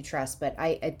someone that you trust. But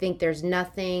I think there's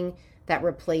nothing that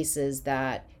replaces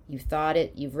that. You thought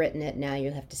it, you've written it, now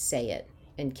you have to say it.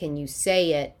 And can you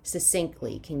say it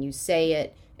succinctly? Can you say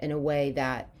it in a way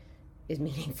that is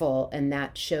meaningful and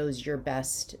that shows your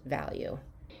best value?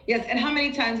 Yes. And how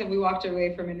many times have we walked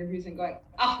away from interviews and going,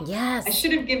 yes, I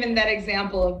should have given that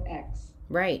example of X.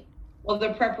 Right. Well,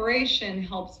 the preparation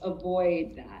helps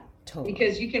avoid that. Totally.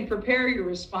 Because you can prepare your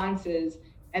responses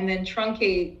and then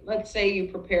truncate. Let's say you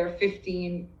prepare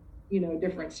 15,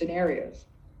 different scenarios.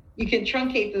 You can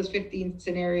truncate those 15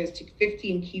 scenarios to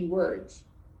 15 keywords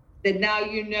that now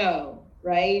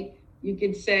right? You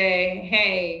could say,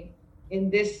 hey, in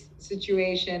this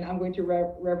situation, I'm going to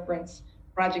reference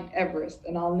Project Everest,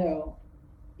 and I'll know,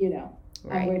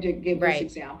 I'm going to give this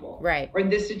example. Right. Or in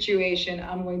this situation,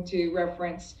 I'm going to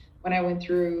reference when I went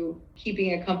through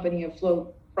keeping a company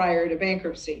afloat prior to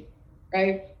bankruptcy,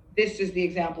 right? This is the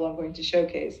example I'm going to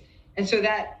showcase. And so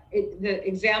that the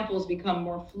examples become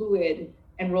more fluid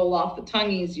and roll off the tongue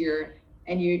easier,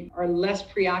 and you are less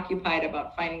preoccupied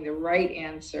about finding the right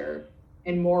answer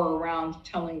and more around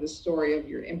telling the story of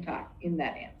your impact in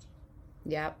that answer.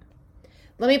 Yep.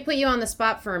 Let me put you on the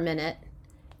spot for a minute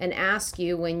and ask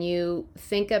you, when you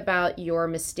think about your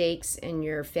mistakes and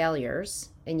your failures,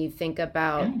 and you think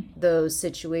about those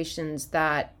situations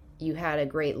that you had a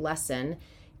great lesson,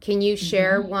 can you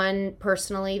share one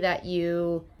personally that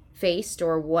you faced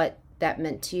or what that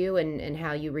meant to you and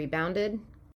how you rebounded?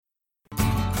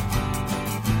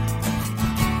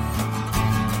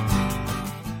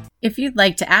 If you'd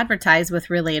like to advertise with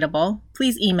Relatable,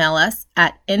 please email us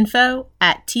at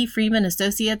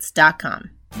info@tfreemanassociates.com.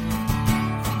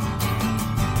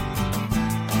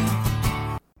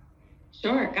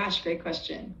 Sure. Gosh, great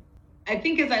question. I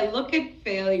think as I look at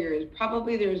failures,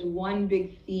 probably there's one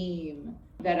big theme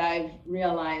that I've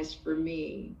realized for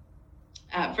me.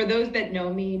 For those that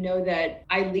know me, know that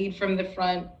I lead from the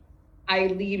front. I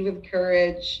lead with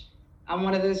courage. I'm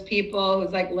one of those people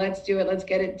who's like, let's do it. Let's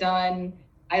get it done.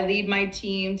 I lead my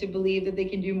team to believe that they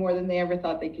can do more than they ever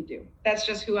thought they could do. That's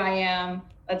just who I am.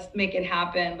 Let's make it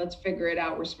happen. Let's figure it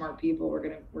out. We're smart people. We're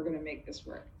gonna make this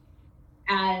work.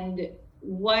 And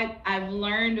what I've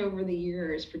learned over the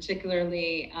years,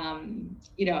 particularly,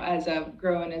 as I've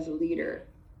grown as a leader,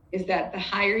 is that the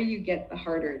higher you get, the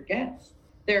harder it gets.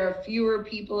 There are fewer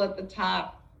people at the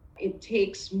top. It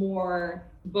takes more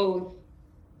both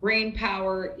brain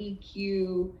power,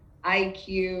 EQ,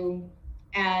 IQ,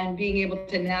 and being able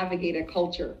to navigate a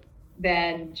culture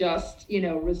than just,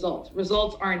 results.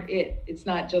 Results aren't it. It's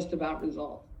not just about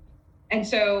results. And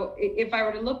so if I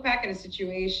were to look back at a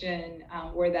situation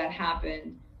where that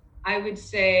happened, I would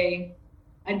say,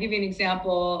 I'd give you an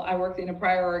example. I worked in a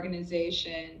prior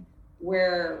organization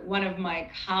where one of my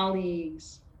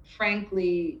colleagues,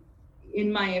 frankly,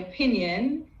 in my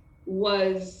opinion,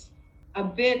 was a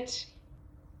bit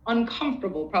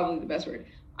uncomfortable, probably the best word,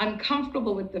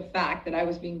 uncomfortable with the fact that I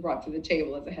was being brought to the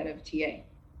table as a head of TA.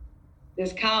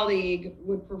 This colleague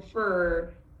would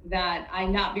prefer that I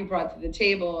not be brought to the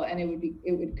table, and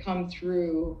it would come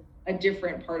through a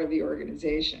different part of the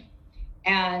organization.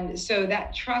 And so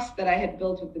that trust that I had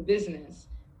built with the business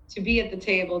to be at the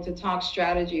table to talk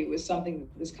strategy was something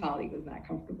that this colleague was not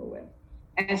comfortable with.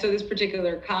 And so this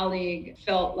particular colleague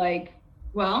felt like,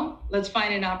 well, let's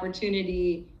find an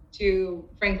opportunity to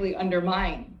frankly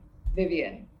undermine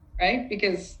Vivian, right?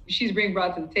 Because she's being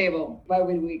brought to the table. Why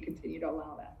would we continue to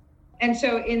allow that? And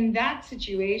so in that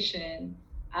situation,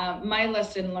 my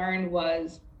lesson learned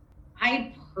was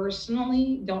I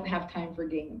personally don't have time for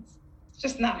games. It's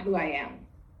just not who I am.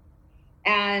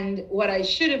 And what I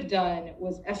should have done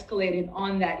was escalated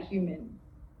on that human.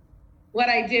 What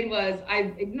I did was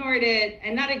I ignored it,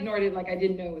 and not ignored it like I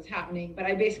didn't know it was happening, but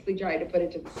I basically tried to put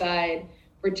it to the side,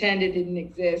 pretend it didn't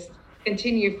exist,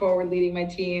 continue forward leading my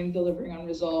team, delivering on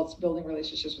results, building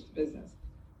relationships with the business,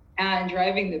 and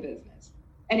driving the business.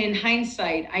 And in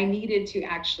hindsight, I needed to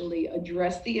actually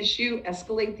address the issue,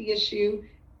 escalate the issue,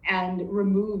 and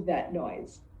remove that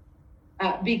noise.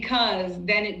 Because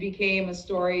then it became a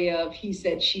story of he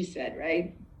said, she said,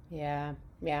 right? Yeah.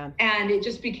 And it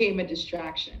just became a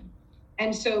distraction.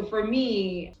 And so for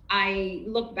me, I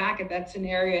look back at that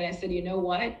scenario and I said, you know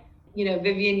what?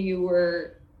 Vivian, you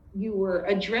were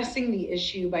addressing the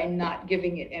issue by not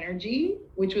giving it energy,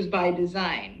 which was by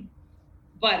design.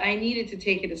 But I needed to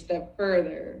take it a step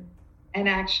further and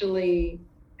actually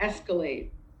escalate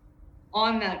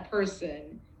on that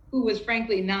person who was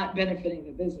frankly not benefiting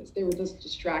the business. They were just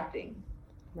distracting.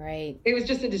 Right. It was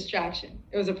just a distraction.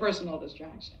 It was a personal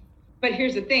distraction. But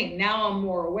here's the thing, now I'm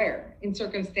more aware in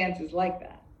circumstances like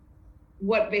that.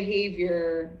 What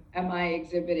behavior am I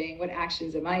exhibiting? What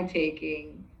actions am I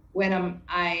taking? When am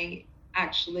I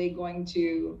actually going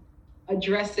to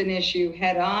address an issue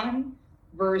head on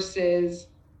versus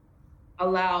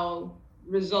allow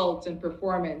results and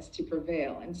performance to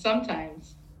prevail? And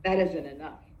sometimes that isn't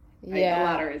enough. Right? Yeah. The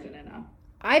latter isn't enough.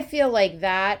 I feel like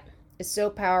that is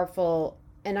so powerful.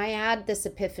 And I had this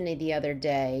epiphany the other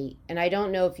day, and I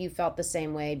don't know if you felt the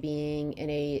same way being in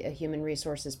a human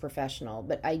resources professional,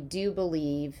 but I do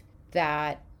believe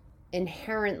that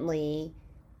inherently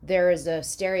there is a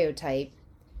stereotype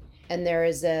and there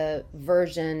is a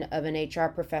version of an HR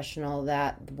professional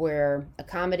that we're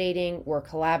accommodating, we're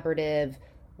collaborative,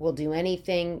 we'll do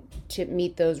anything to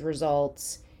meet those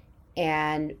results,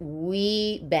 and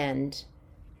we bend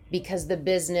because the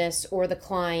business or the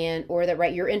client or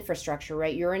your infrastructure,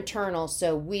 right, your internal,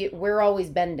 so we're always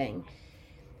bending.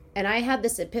 And I had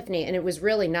this epiphany, and it was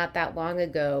really not that long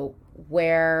ago,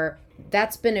 where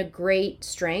that's been a great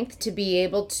strength to be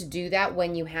able to do that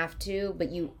when you have to,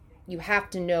 but you have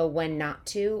to know when not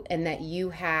to, and that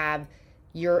you have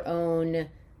your own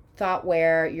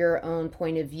thoughtware, your own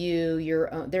point of view,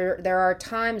 your own, there are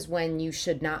times when you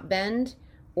should not bend,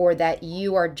 or that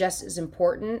you are just as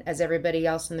important as everybody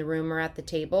else in the room or at the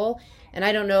table. And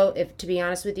I don't know if, to be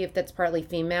honest with you, if that's partly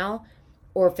female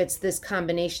or if it's this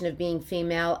combination of being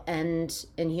female and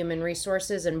in human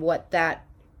resources and what that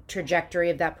trajectory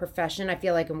of that profession. I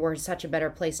feel like we're in such a better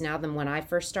place now than when I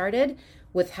first started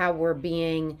with how we're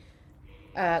being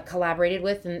collaborated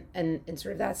with and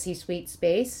sort of that C-suite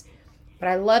space. But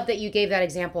I love that you gave that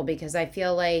example because I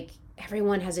feel like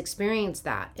everyone has experienced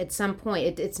that at some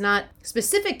point. It's not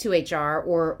specific to HR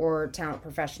or talent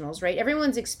professionals, right?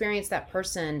 Everyone's experienced that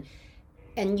person,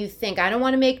 and you think, I don't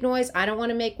want to make noise, I don't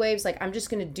want to make waves, like I'm just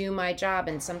going to do my job,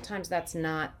 and sometimes that's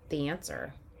not the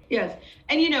answer. Yes,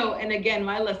 and and again,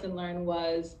 my lesson learned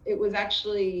was it was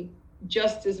actually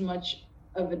just as much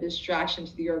of a distraction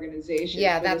to the organization.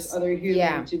 Yeah, for that's this other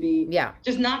human to be yeah,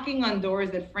 just knocking on doors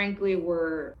that frankly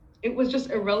it was just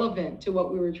irrelevant to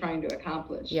what we were trying to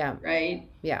accomplish. Yeah. Right?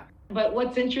 Yeah. But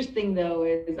what's interesting though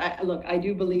is I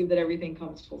do believe that everything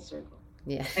comes full circle.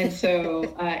 Yeah. And so,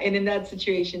 and in that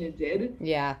situation it did.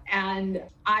 Yeah. And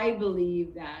I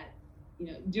believe that,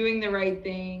 doing the right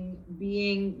thing,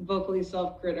 being vocally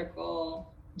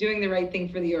self-critical, doing the right thing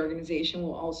for the organization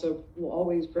will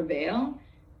always prevail.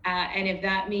 And if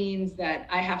that means that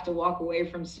I have to walk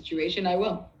away from a situation, I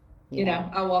will.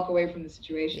 I'll walk away from the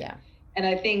situation. Yeah. And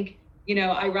I think,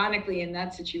 ironically, in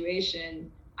that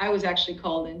situation, I was actually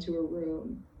called into a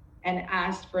room and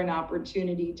asked for an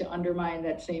opportunity to undermine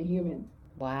that same human.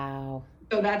 Wow.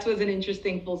 So that was an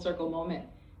interesting full circle moment.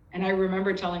 And I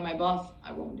remember telling my boss,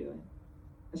 I won't do it.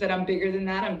 I said, I'm bigger than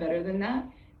that. I'm better than that.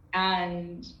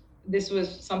 And this was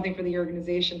something for the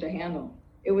organization to handle.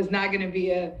 It was not going to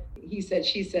be a he said,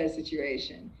 she said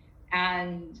situation.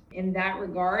 And in that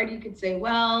regard, you could say,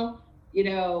 well,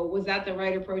 was that the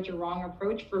right approach or wrong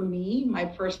approach? For me, my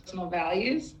personal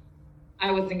values,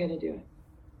 I wasn't going to do it.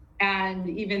 And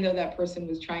even though that person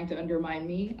was trying to undermine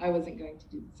me, I wasn't going to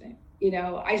do the same.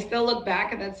 I still look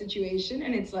back at that situation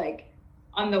and it's like,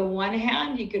 on the one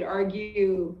hand, you could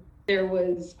argue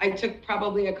I took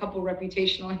probably a couple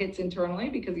reputational hits internally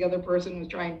because the other person was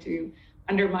trying to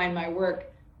undermine my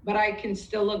work. But I can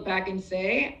still look back and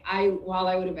say, while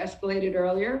I would have escalated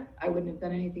earlier, I wouldn't have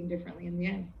done anything differently in the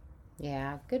end.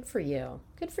 Yeah, good for you.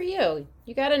 Good for you.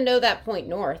 You got to know that point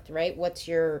north, right? Where's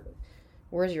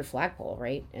your flagpole,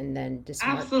 right? And then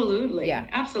Absolutely. Yeah.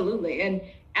 Absolutely. And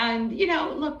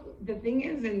look, the thing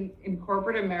is in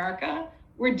corporate America,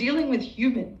 we're dealing with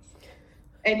humans.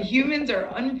 And humans are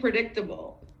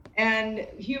unpredictable. And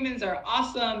humans are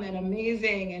awesome and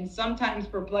amazing and sometimes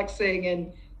perplexing.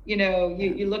 And,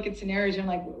 you look at scenarios and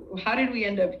you're like, how did we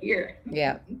end up here?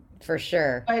 Yeah, for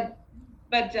sure.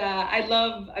 But I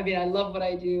love what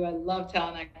I do. I love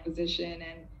talent acquisition.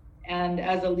 And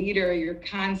as a leader, you're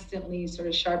constantly sort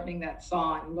of sharpening that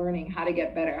saw and learning how to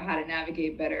get better, how to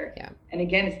navigate better. Yeah. And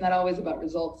again, it's not always about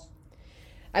results.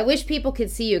 I wish people could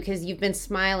see you because you've been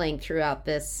smiling throughout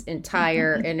this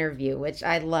entire interview, which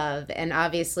I love. And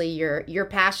obviously your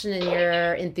passion and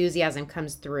your enthusiasm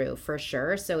comes through for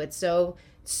sure. So it's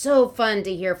so fun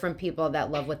to hear from people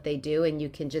that love what they do and you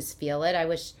can just feel it. I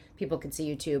wish people could see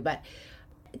you too. But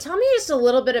tell me just a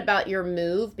little bit about your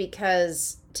move,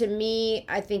 because to me,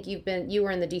 I think you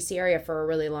were in the DC area for a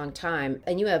really long time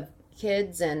and you have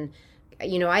kids. And,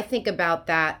 I think about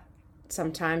that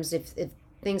sometimes if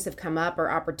things have come up or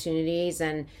opportunities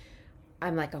and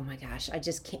I'm like, oh my gosh, I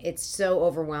just can't. It's so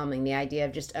overwhelming, the idea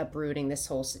of just uprooting this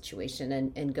whole situation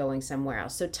and going somewhere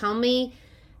else. So tell me,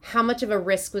 how much of a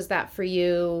risk was that for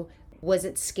you? Was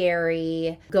it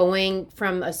scary going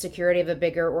from a security of a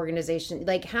bigger organization?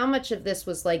 Like how much of this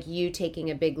was like you taking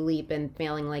a big leap and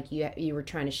feeling like you were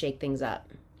trying to shake things up?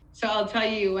 So I'll tell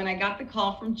you, when I got the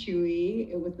call from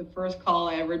Chewy, it was the first call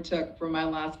I ever took from my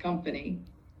last company.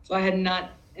 So I had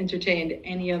not entertained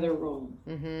any other role.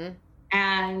 Mm-hmm.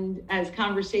 And as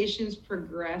conversations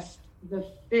progressed, the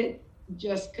fit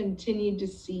just continued to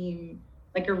seem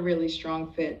like a really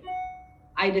strong fit.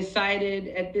 I decided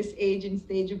at this age and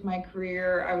stage of my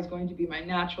career, I was going to be my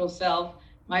natural self,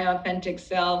 my authentic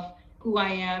self, who I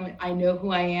am. I know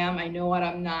who I am. I know what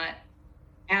I'm not.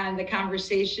 And the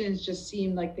conversations just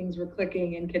seemed like things were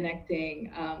clicking and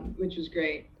connecting, which was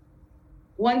great.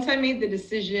 Once I made the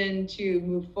decision to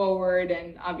move forward,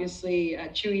 and obviously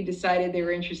Chewy decided they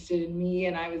were interested in me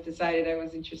and I decided I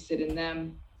was interested in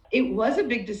them, it was a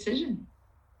big decision.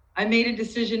 I made a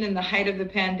decision in the height of the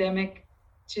pandemic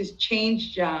to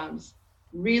change jobs,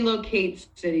 relocate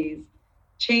cities,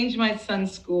 change my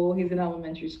son's school, he's in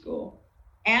elementary school,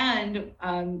 and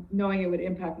knowing it would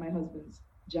impact my husband's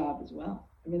job as well.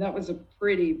 I mean, that was a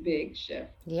pretty big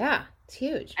shift. Yeah, it's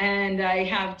huge. And I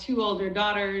have 2 older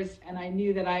daughters, and I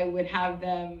knew that I would have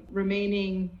them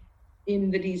remaining in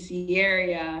the DC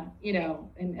area,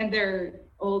 and they're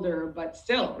older, but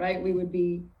still, right? We would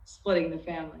be splitting the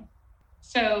family.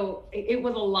 So it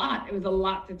was a lot. It was a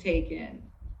lot to take in.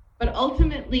 But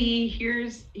ultimately,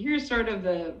 here's sort of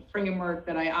the framework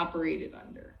that I operated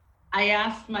under. I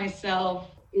asked myself,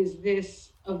 is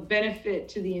this of benefit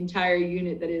to the entire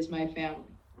unit that is my family?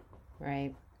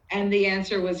 Right. And the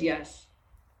answer was yes.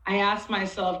 I asked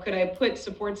myself, could I put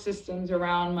support systems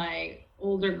around my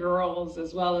older girls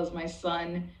as well as my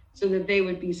son so that they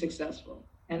would be successful?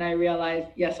 And I realized,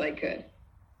 yes, I could.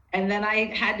 And then I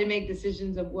had to make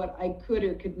decisions of what I could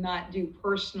or could not do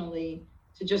personally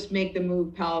to just make the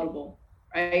move palatable,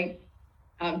 right?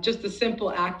 Just the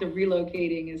simple act of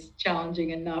relocating is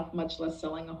challenging enough, much less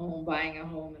selling a home, buying a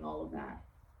home, and all of that.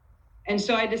 And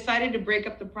so I decided to break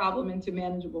up the problem into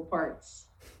manageable parts,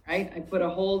 right? I put a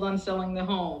hold on selling the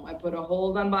home. I put a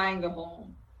hold on buying the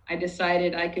home. I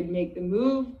decided I could make the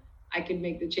move. I could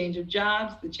make the change of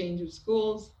jobs, the change of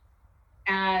schools,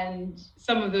 and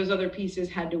some of those other pieces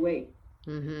had to wait,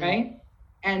 right?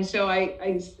 And so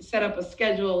I set up a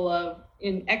schedule of,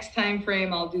 in X time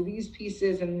frame, I'll do these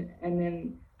pieces, and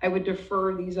then I would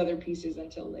defer these other pieces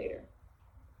until later.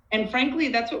 And frankly,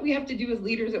 that's what we have to do as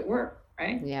leaders at work,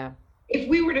 right? Yeah. if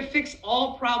we were to fix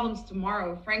all problems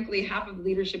tomorrow, frankly, half of the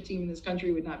leadership team in this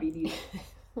country would not be needed.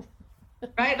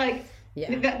 Right? Like,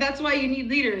 that's why you need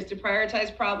leaders, to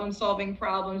prioritize solving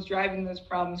problems, driving those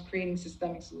problems, creating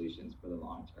systemic solutions for the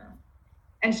long term.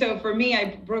 And so for me,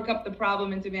 I broke up the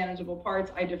problem into manageable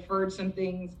parts. I deferred some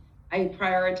things. I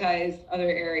prioritized other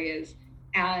areas.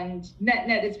 And net,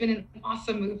 it's been an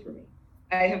awesome move for me.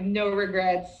 I have no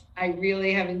regrets. I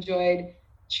really have enjoyed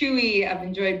Chewy. I've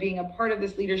enjoyed being a part of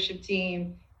this leadership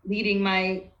team, leading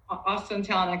my awesome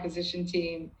talent acquisition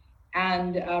team.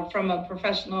 And from a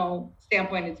professional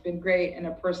standpoint, it's been great. And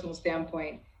a personal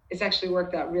standpoint, it's actually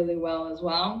worked out really well as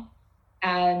well.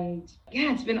 And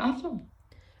yeah, it's been awesome.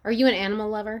 Are you an animal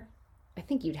lover? I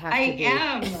think you'd have to be.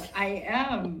 I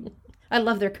am. I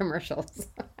love their commercials.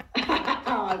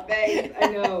 Oh, thanks. I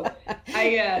know.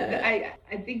 I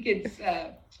think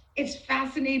it's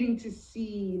fascinating to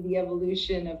see the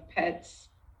evolution of pets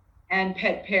and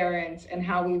pet parents and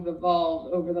how we've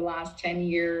evolved over the last 10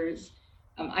 years.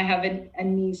 I have a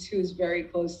niece who's very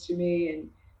close to me, and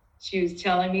she was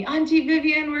telling me, Auntie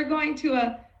Vivian, we're going to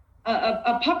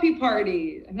a puppy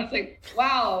party. And I was like,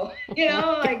 wow,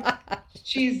 like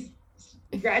she's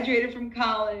graduated from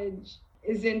college,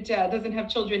 doesn't have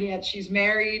children yet. She's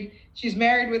married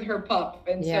with her pup.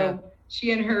 And so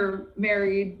she and her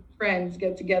married friends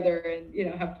get together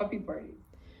and, have puppy parties.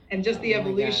 And just the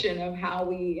evolution of how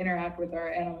we interact with our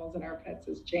animals and our pets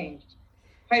has changed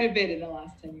quite a bit in the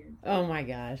last 10 years. Oh my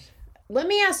gosh. Let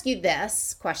me ask you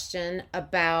this question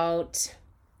about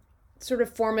sort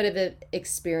of formative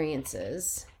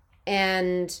experiences.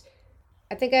 And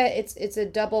I think it's a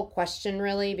double question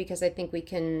really, because I think we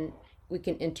can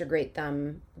integrate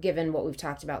them given what we've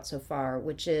talked about so far,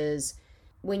 which is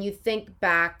when you think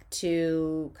back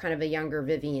to kind of a younger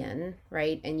Vivian,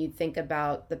 right? And you think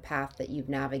about the path that you've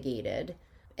navigated,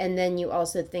 and then you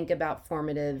also think about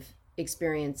formative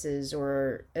experiences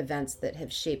or events that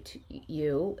have shaped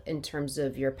you in terms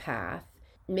of your path.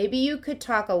 Maybe you could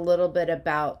talk a little bit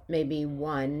about maybe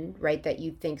one, right, that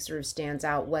you think sort of stands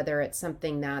out, whether it's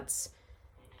something that's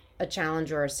a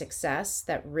challenge or a success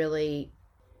that really,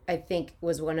 I think,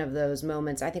 was one of those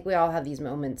moments. I think we all have these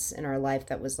moments in our life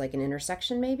that was like an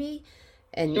intersection maybe,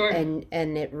 and sure.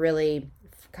 and it really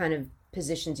kind of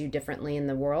positions you differently in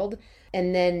the world.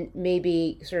 And then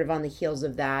maybe sort of on the heels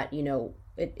of that,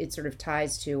 it sort of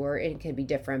ties to, or it can be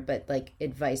different, but like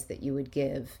advice that you would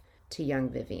give to young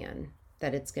Vivian,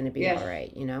 that it's going to be all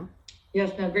right,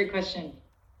 Yes, no, great question.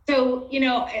 So,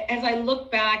 as I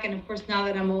look back, and of course, now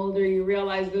that I'm older, you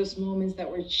realize those moments that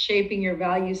were shaping your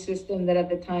value system that at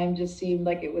the time just seemed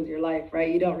like it was your life,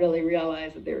 right? You don't really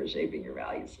realize that they were shaping your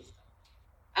value system.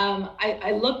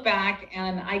 I look back,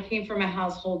 and I came from a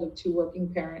household of two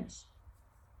working parents.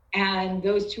 And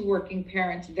those two working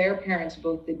parents, their parents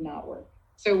both did not work.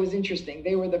 So it was interesting.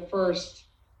 They were the first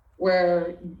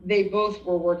where they both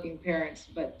were working parents,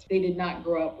 but they did not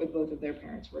grow up with both of their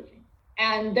parents working.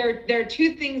 And there are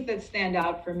two things that stand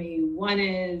out for me. One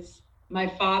is my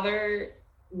father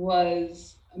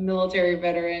was a military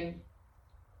veteran,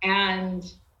 and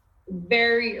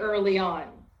very early on,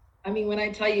 I mean, when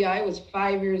I tell you I was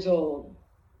 5 years old,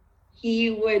 he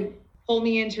would pull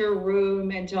me into a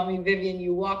room and tell me, Vivian,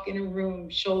 you walk in a room,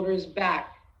 shoulders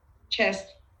back,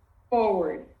 chest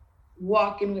forward,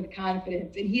 walk in with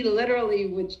confidence. And he literally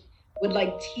would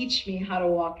like teach me how to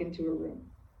walk into a room.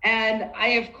 And I,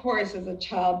 of course, as a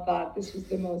child thought this was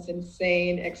the most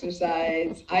insane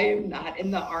exercise. I am not in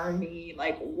the Army.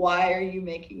 Like, why are you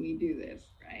making me do this,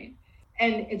 right?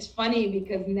 And it's funny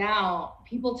because now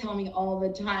people tell me all the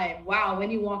time, wow, when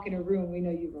you walk in a room, we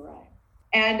know you've arrived.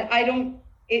 And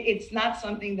it's not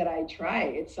something that I try.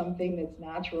 It's something that's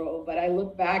natural. But I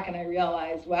look back and I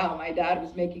realize, wow, my dad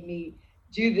was making me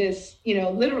do this,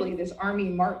 literally this Army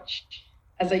march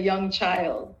as a young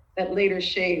child that later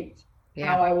shaped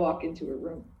how I walk into a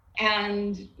room.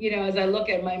 And, as I look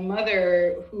at my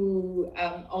mother, who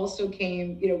also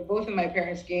came, both of my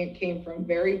parents came from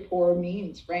very poor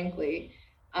means, frankly,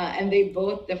 and they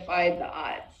both defied the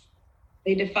odds.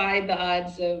 They defied the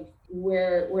odds of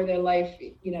where their life,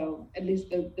 at least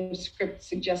the script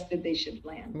suggested they should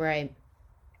land. Right.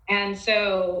 And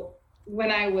so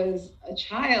when I was a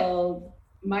child,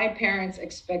 my parents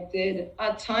expected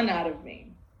a ton out of me.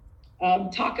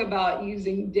 Talk about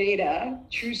using data,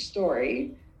 true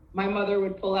story. My mother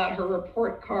would pull out her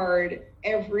report card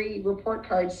every report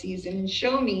card season and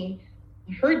show me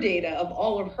her data of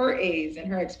all of her A's and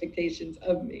her expectations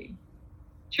of me.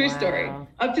 True story.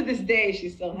 Up to this day, she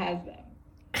still has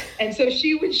them. And so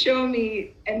she would show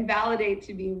me and validate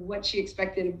to me what she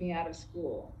expected of me out of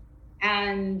school.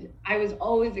 And I was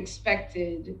always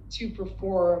expected to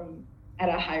perform at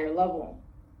a higher level.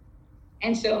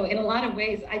 And so in a lot of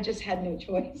ways, I just had no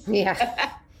choice. Yeah.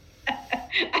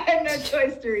 I had no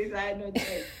choice, Teresa. I had no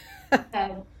choice.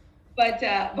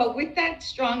 But with that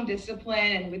strong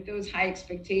discipline and with those high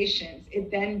expectations, it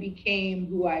then became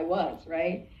who I was,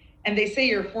 right? And they say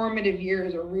your formative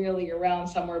years are really around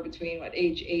somewhere between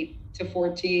age 8 to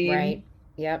 14. Right.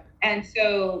 Yep. And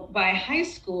so by high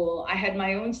school, I had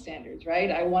my own standards,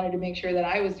 right? I wanted to make sure that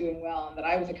I was doing well and that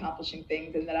I was accomplishing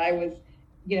things and that I was,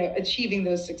 achieving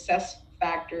those success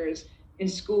factors in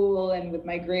school and with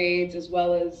my grades, as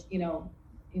well as,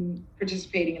 in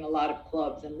participating in a lot of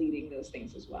clubs and leading those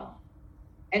things as well.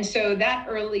 And so that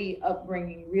early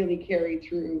upbringing really carried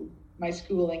through my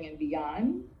schooling and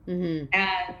beyond. Mm-hmm.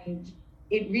 And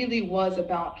it really was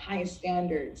about high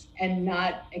standards and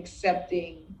not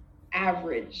accepting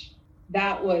average.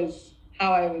 That was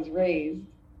how I was raised.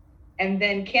 And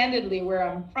then candidly, where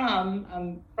I'm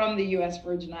from the US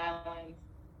Virgin Islands.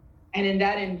 And in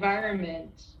that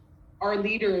environment, our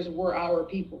leaders were our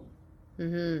people.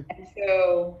 Mm-hmm. And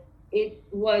so it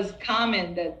was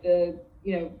common that the,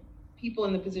 people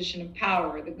in the position of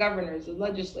power, the governors, the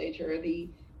legislature, the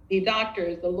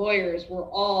doctors, the lawyers were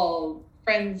all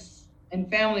friends and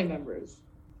family members.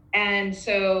 And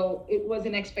so it was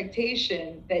an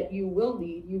expectation that you will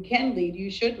lead, you can lead, you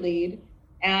should lead.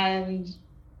 And,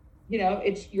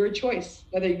 it's your choice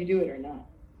whether you do it or not.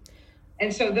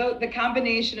 And so the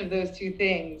combination of those two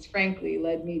things, frankly,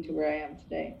 led me to where I am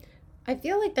today. I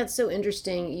feel like that's so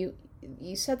interesting.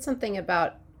 You said something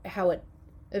about how it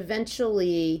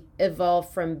eventually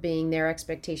evolved from being their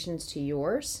expectations to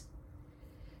yours.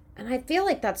 And I feel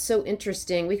like that's so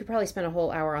interesting. We could probably spend a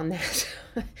whole hour on that.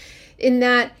 In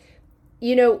that,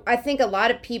 I think a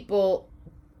lot of people,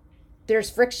 there's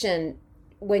friction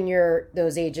when you're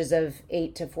those ages of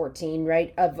 8 to 14,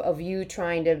 right? Of you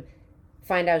trying to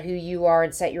find out who you are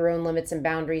and set your own limits and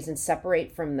boundaries and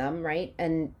separate from them, right?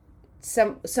 And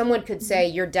someone could say,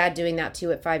 your dad doing that to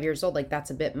you at 5 years old, like that's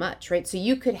a bit much, right? So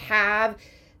you could have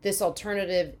this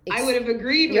alternative. I would have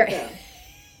agreed with them.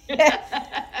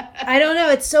 I don't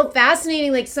know. It's so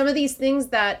fascinating. Like some of these things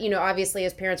that, obviously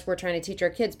as parents, we're trying to teach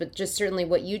our kids, but just certainly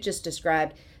what you just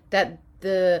described, that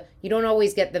you don't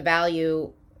always get the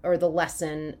value or the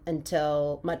lesson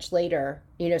until much later.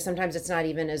 Sometimes it's not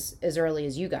even as early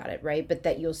as you got it, right? But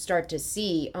that you'll start to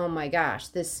see, oh my gosh,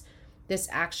 this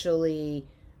actually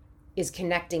is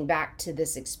connecting back to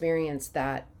this experience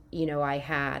that, I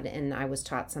had, and I was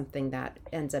taught something that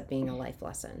ends up being a life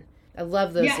lesson. I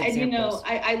love those examples.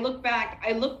 And I look back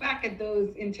at those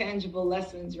intangible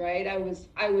lessons, right? I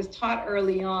was taught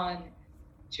early on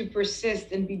to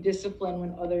persist and be disciplined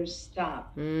when others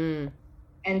stop. And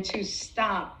to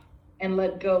stop and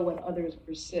let go when others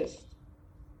persist.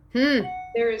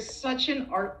 There is such an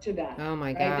art to that. Oh my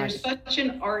right? gosh. There's such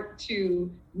an art to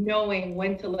knowing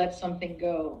when to let something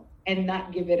go and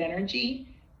not give it energy,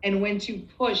 and when to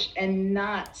push and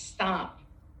not stop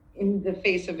in the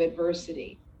face of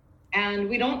adversity. And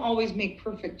we don't always make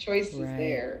perfect choices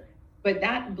there, but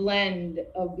that blend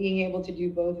of being able to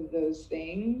do both of those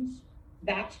things,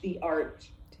 that's the art.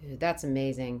 Dude, that's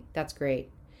amazing. That's great.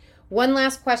 One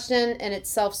last question, and it's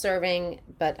self-serving,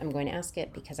 but I'm going to ask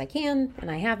it because I can,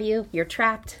 and I have you. You're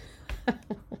trapped.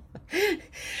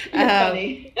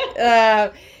 Funny.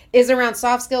 Is around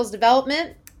soft skills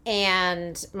development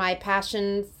and my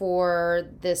passion for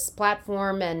this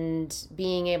platform and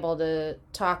being able to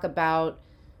talk about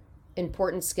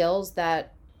important skills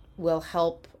that will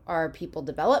help our people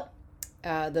develop,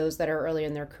 those that are early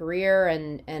in their career.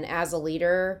 And as a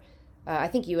leader, I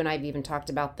think you and I have even talked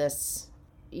about this,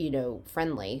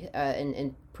 friendly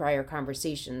in prior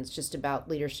conversations, just about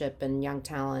leadership and young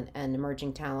talent and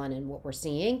emerging talent and what we're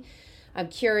seeing. I'm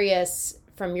curious,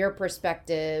 from your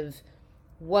perspective,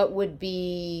 what would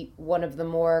be one of the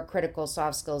more critical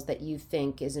soft skills that you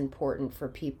think is important for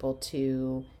people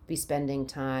to be spending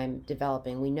time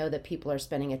developing? We know that people are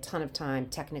spending a ton of time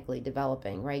technically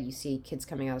developing, right? You see kids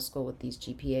coming out of school with these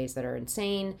GPAs that are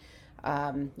insane,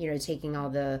 taking all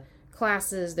the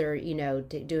classes, they're,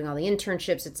 doing all the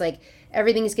internships. It's like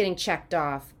everything is getting checked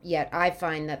off. Yet I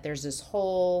find that there's this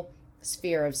whole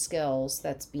sphere of skills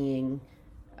that's being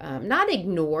not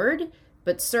ignored,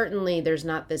 but certainly there's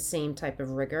not the same type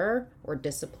of rigor or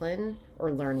discipline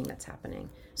or learning that's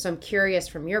happening. So I'm curious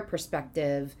from your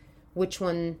perspective, which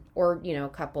one or, a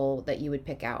couple that you would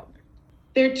pick out.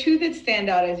 There are two that stand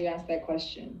out as you ask that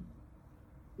question.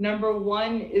 Number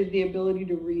one is the ability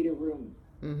to read a room.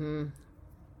 Mm-hmm.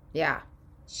 Yeah.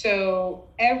 So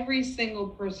every single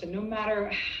person, no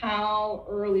matter how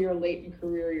early or late in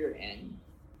career you're in,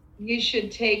 you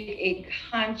should take a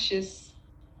conscious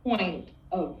point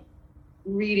of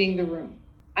reading the room.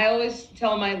 I always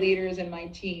tell my leaders and my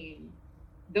team,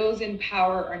 those in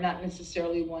power are not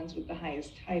necessarily ones with the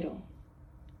highest title.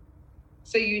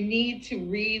 So you need to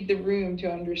read the room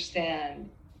to understand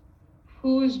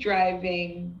who's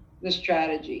driving the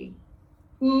strategy,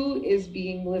 who is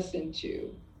being listened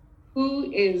to,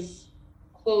 who is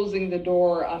closing the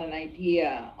door on an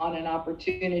idea, on an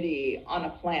opportunity, on a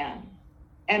plan,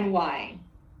 and why.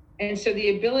 And so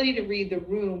the ability to read the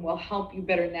room will help you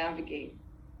better navigate.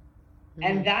 Mm-hmm.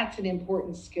 And that's an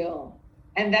important skill.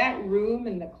 And that room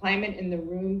and the climate in the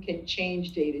room can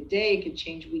change day to day, it could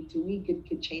change week to week, it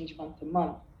could change month to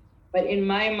month. But in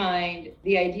my mind,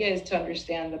 the idea is to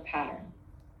understand the pattern,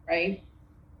 right?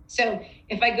 So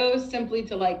if I go simply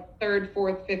to like 3rd,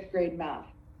 4th, 5th grade math,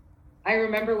 I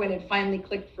remember when it finally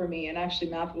clicked for me, and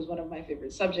actually math was one of my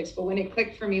favorite subjects, but when it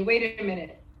clicked for me, wait a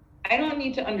minute, I don't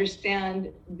need to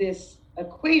understand this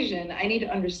equation. I need to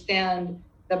understand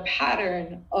the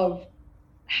pattern of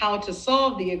how to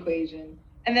solve the equation,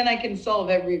 and then I can solve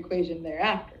every equation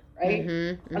thereafter,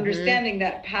 right? Understanding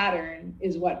that pattern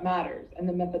is what matters, and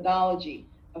the methodology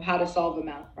of how to solve a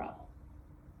math problem.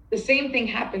 The same thing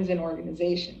happens in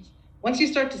organizations. Once you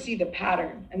start to see the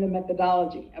pattern and the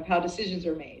methodology of how decisions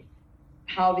are made,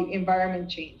 how the environment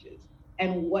changes,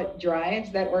 and what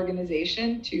drives that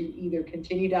organization to either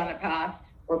continue down a path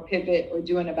or pivot or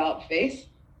do an about face,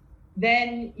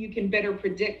 then you can better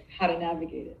predict how to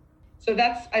navigate it. So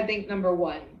that's, I think, number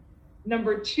one.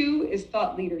 Number two is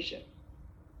thought leadership.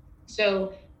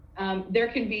 So there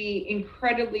can be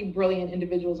incredibly brilliant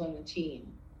individuals on the team.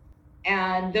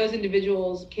 And those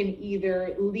individuals can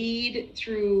either lead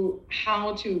through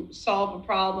how to solve a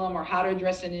problem or how to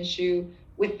address an issue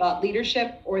with thought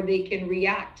leadership, or they can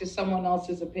react to someone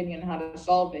else's opinion how to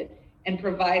solve it and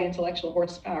provide intellectual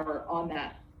horsepower on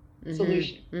that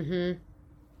solution.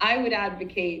 I would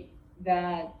advocate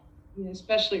that,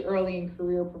 especially early in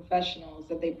career professionals,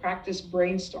 that they practice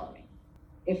brainstorming.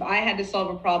 If I had to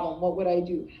solve a problem, what would I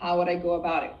do? How would I go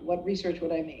about it? What research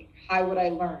would I make? How would I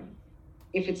learn?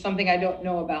 If it's something I don't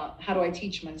know about, how do I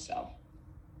teach myself?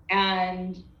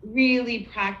 And really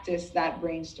practice that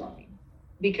brainstorming.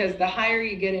 Because the higher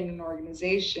you get in an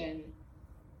organization,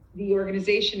 the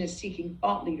organization is seeking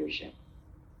thought leadership.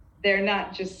 The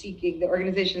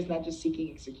organization is not just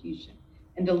seeking execution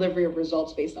and delivery of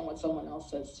results based on what someone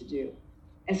else says to do.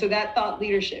 And so that thought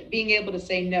leadership, being able to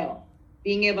say no,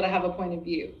 being able to have a point of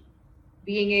view,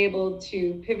 being able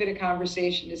to pivot a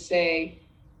conversation to say,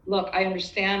 look, I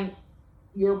understand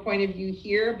your point of view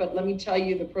here, but let me tell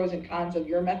you the pros and cons of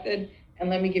your method, and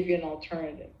let me give you an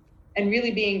alternative. And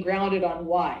really being grounded on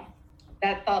why.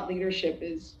 That thought leadership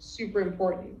is super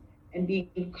important, and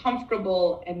being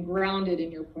comfortable and grounded in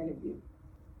your point of view.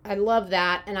 I love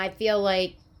that. And I feel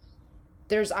like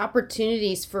there's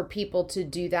opportunities for people to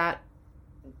do that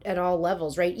at all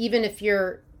levels, right? Even if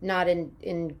you're not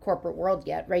in corporate world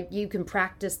yet, right? You can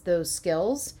practice those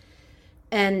skills.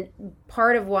 And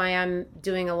part of why I'm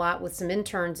doing a lot with some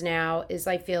interns now is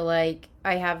I feel like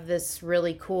I have this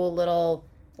really cool little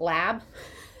lab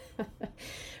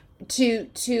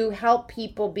to help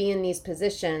people be in these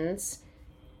positions.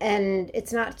 And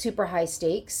it's not super high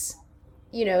stakes.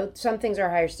 Some things are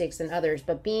higher stakes than others,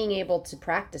 but being able to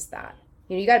practice that,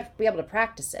 you got to be able to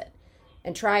practice it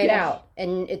and try it out.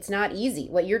 And it's not easy.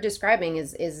 What you're describing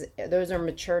is those are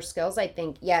mature skills, I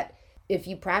think, yet if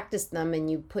you practice them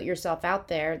and you put yourself out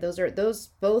there, those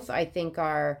both I think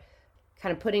are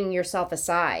kind of putting yourself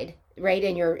aside, right?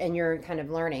 And you're kind of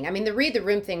learning. I mean, the read the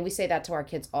room thing, we say that to our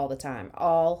kids all the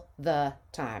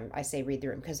time. I say read the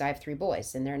room because I have 3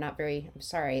 boys and they're not very, I'm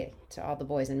sorry to all the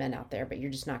boys and men out there, but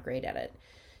you're just not great at it.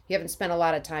 You haven't spent a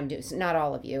lot of time doing, not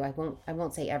all of you, I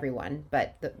won't say everyone,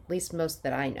 but at least most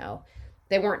that I know,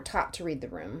 they weren't taught to read the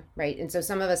room, right? And so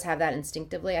some of us have that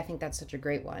instinctively. I think that's such a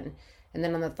great one. And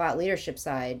then on the thought leadership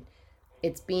side,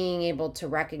 it's being able to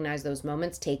recognize those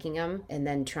moments, taking them, and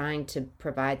then trying to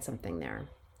provide something there.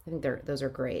 I think those are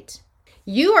great.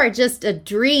 You are just a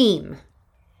dream.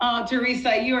 Oh,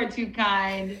 Teresa, you are too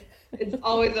kind. It's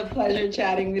always a pleasure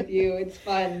chatting with you. It's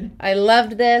fun. I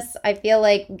loved this. I feel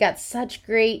like we got such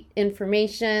great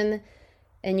information,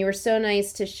 and you were so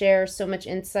nice to share so much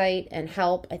insight and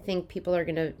help. I think people are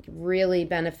going to really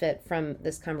benefit from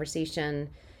this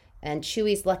conversation. And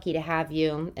Chewy's lucky to have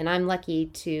you, and I'm lucky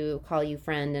to call you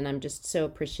friend, and I'm just so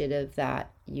appreciative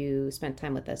that you spent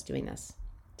time with us doing this.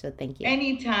 So thank you.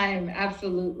 Anytime,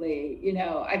 absolutely.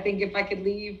 I think if I could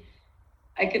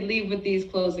leave with these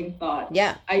closing thoughts.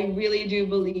 Yeah. I really do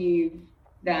believe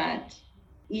that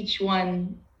each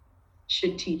one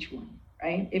should teach one,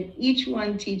 right? If each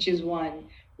one teaches one,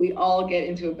 we all get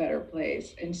into a better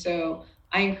place. And so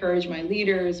I encourage my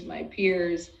leaders, my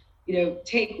peers,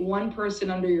 take one person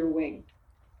under your wing.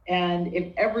 And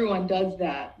if everyone does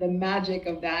that, the magic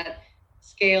of that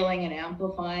scaling and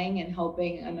amplifying and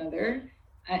helping another.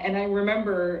 And I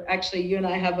remember, actually, you and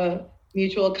I have a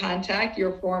mutual contact,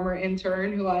 your former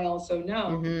intern, who I also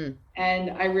know. Mm-hmm.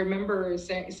 And I remember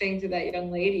saying to that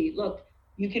young lady, look,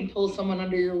 you can pull someone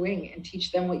under your wing and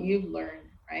teach them what you've learned,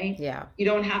 right? Yeah. You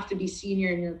don't have to be senior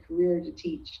in your career to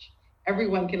teach.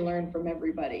 Everyone can learn from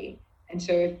everybody. And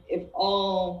so if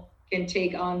all can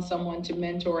take on someone to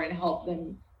mentor and help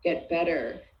them get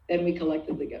better, then we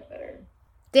collectively get better.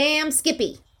 Damn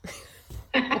Skippy.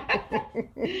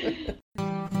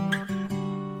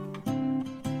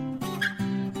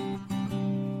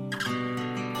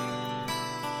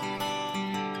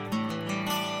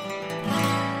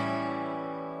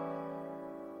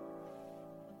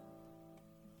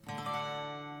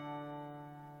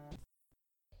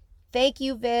 Thank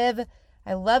you, Viv.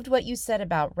 I loved what you said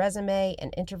about resume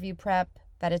and interview prep,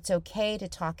 that it's okay to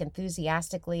talk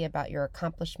enthusiastically about your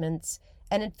accomplishments,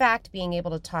 and in fact, being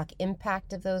able to talk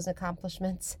impact of those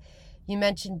accomplishments. You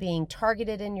mentioned being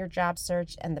targeted in your job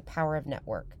search and the power of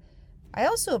network. I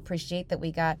also appreciate that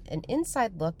we got an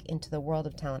inside look into the world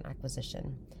of talent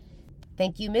acquisition.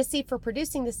 Thank you, Missy, for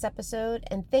producing this episode,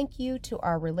 and thank you to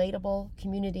our Relatable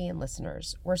community and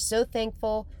listeners. We're so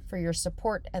thankful for your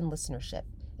support and listenership.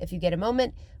 If you get a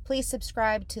moment, please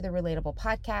subscribe to the Relatable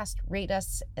podcast, rate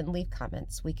us, and leave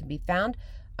comments. We can be found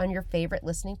on your favorite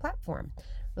listening platform.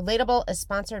 Relatable is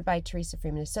sponsored by Teresa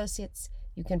Freeman Associates.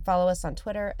 You can follow us on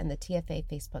Twitter and the TFA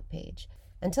Facebook page.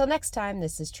 Until next time,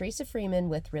 this is Teresa Freeman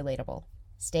with Relatable.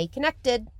 Stay connected.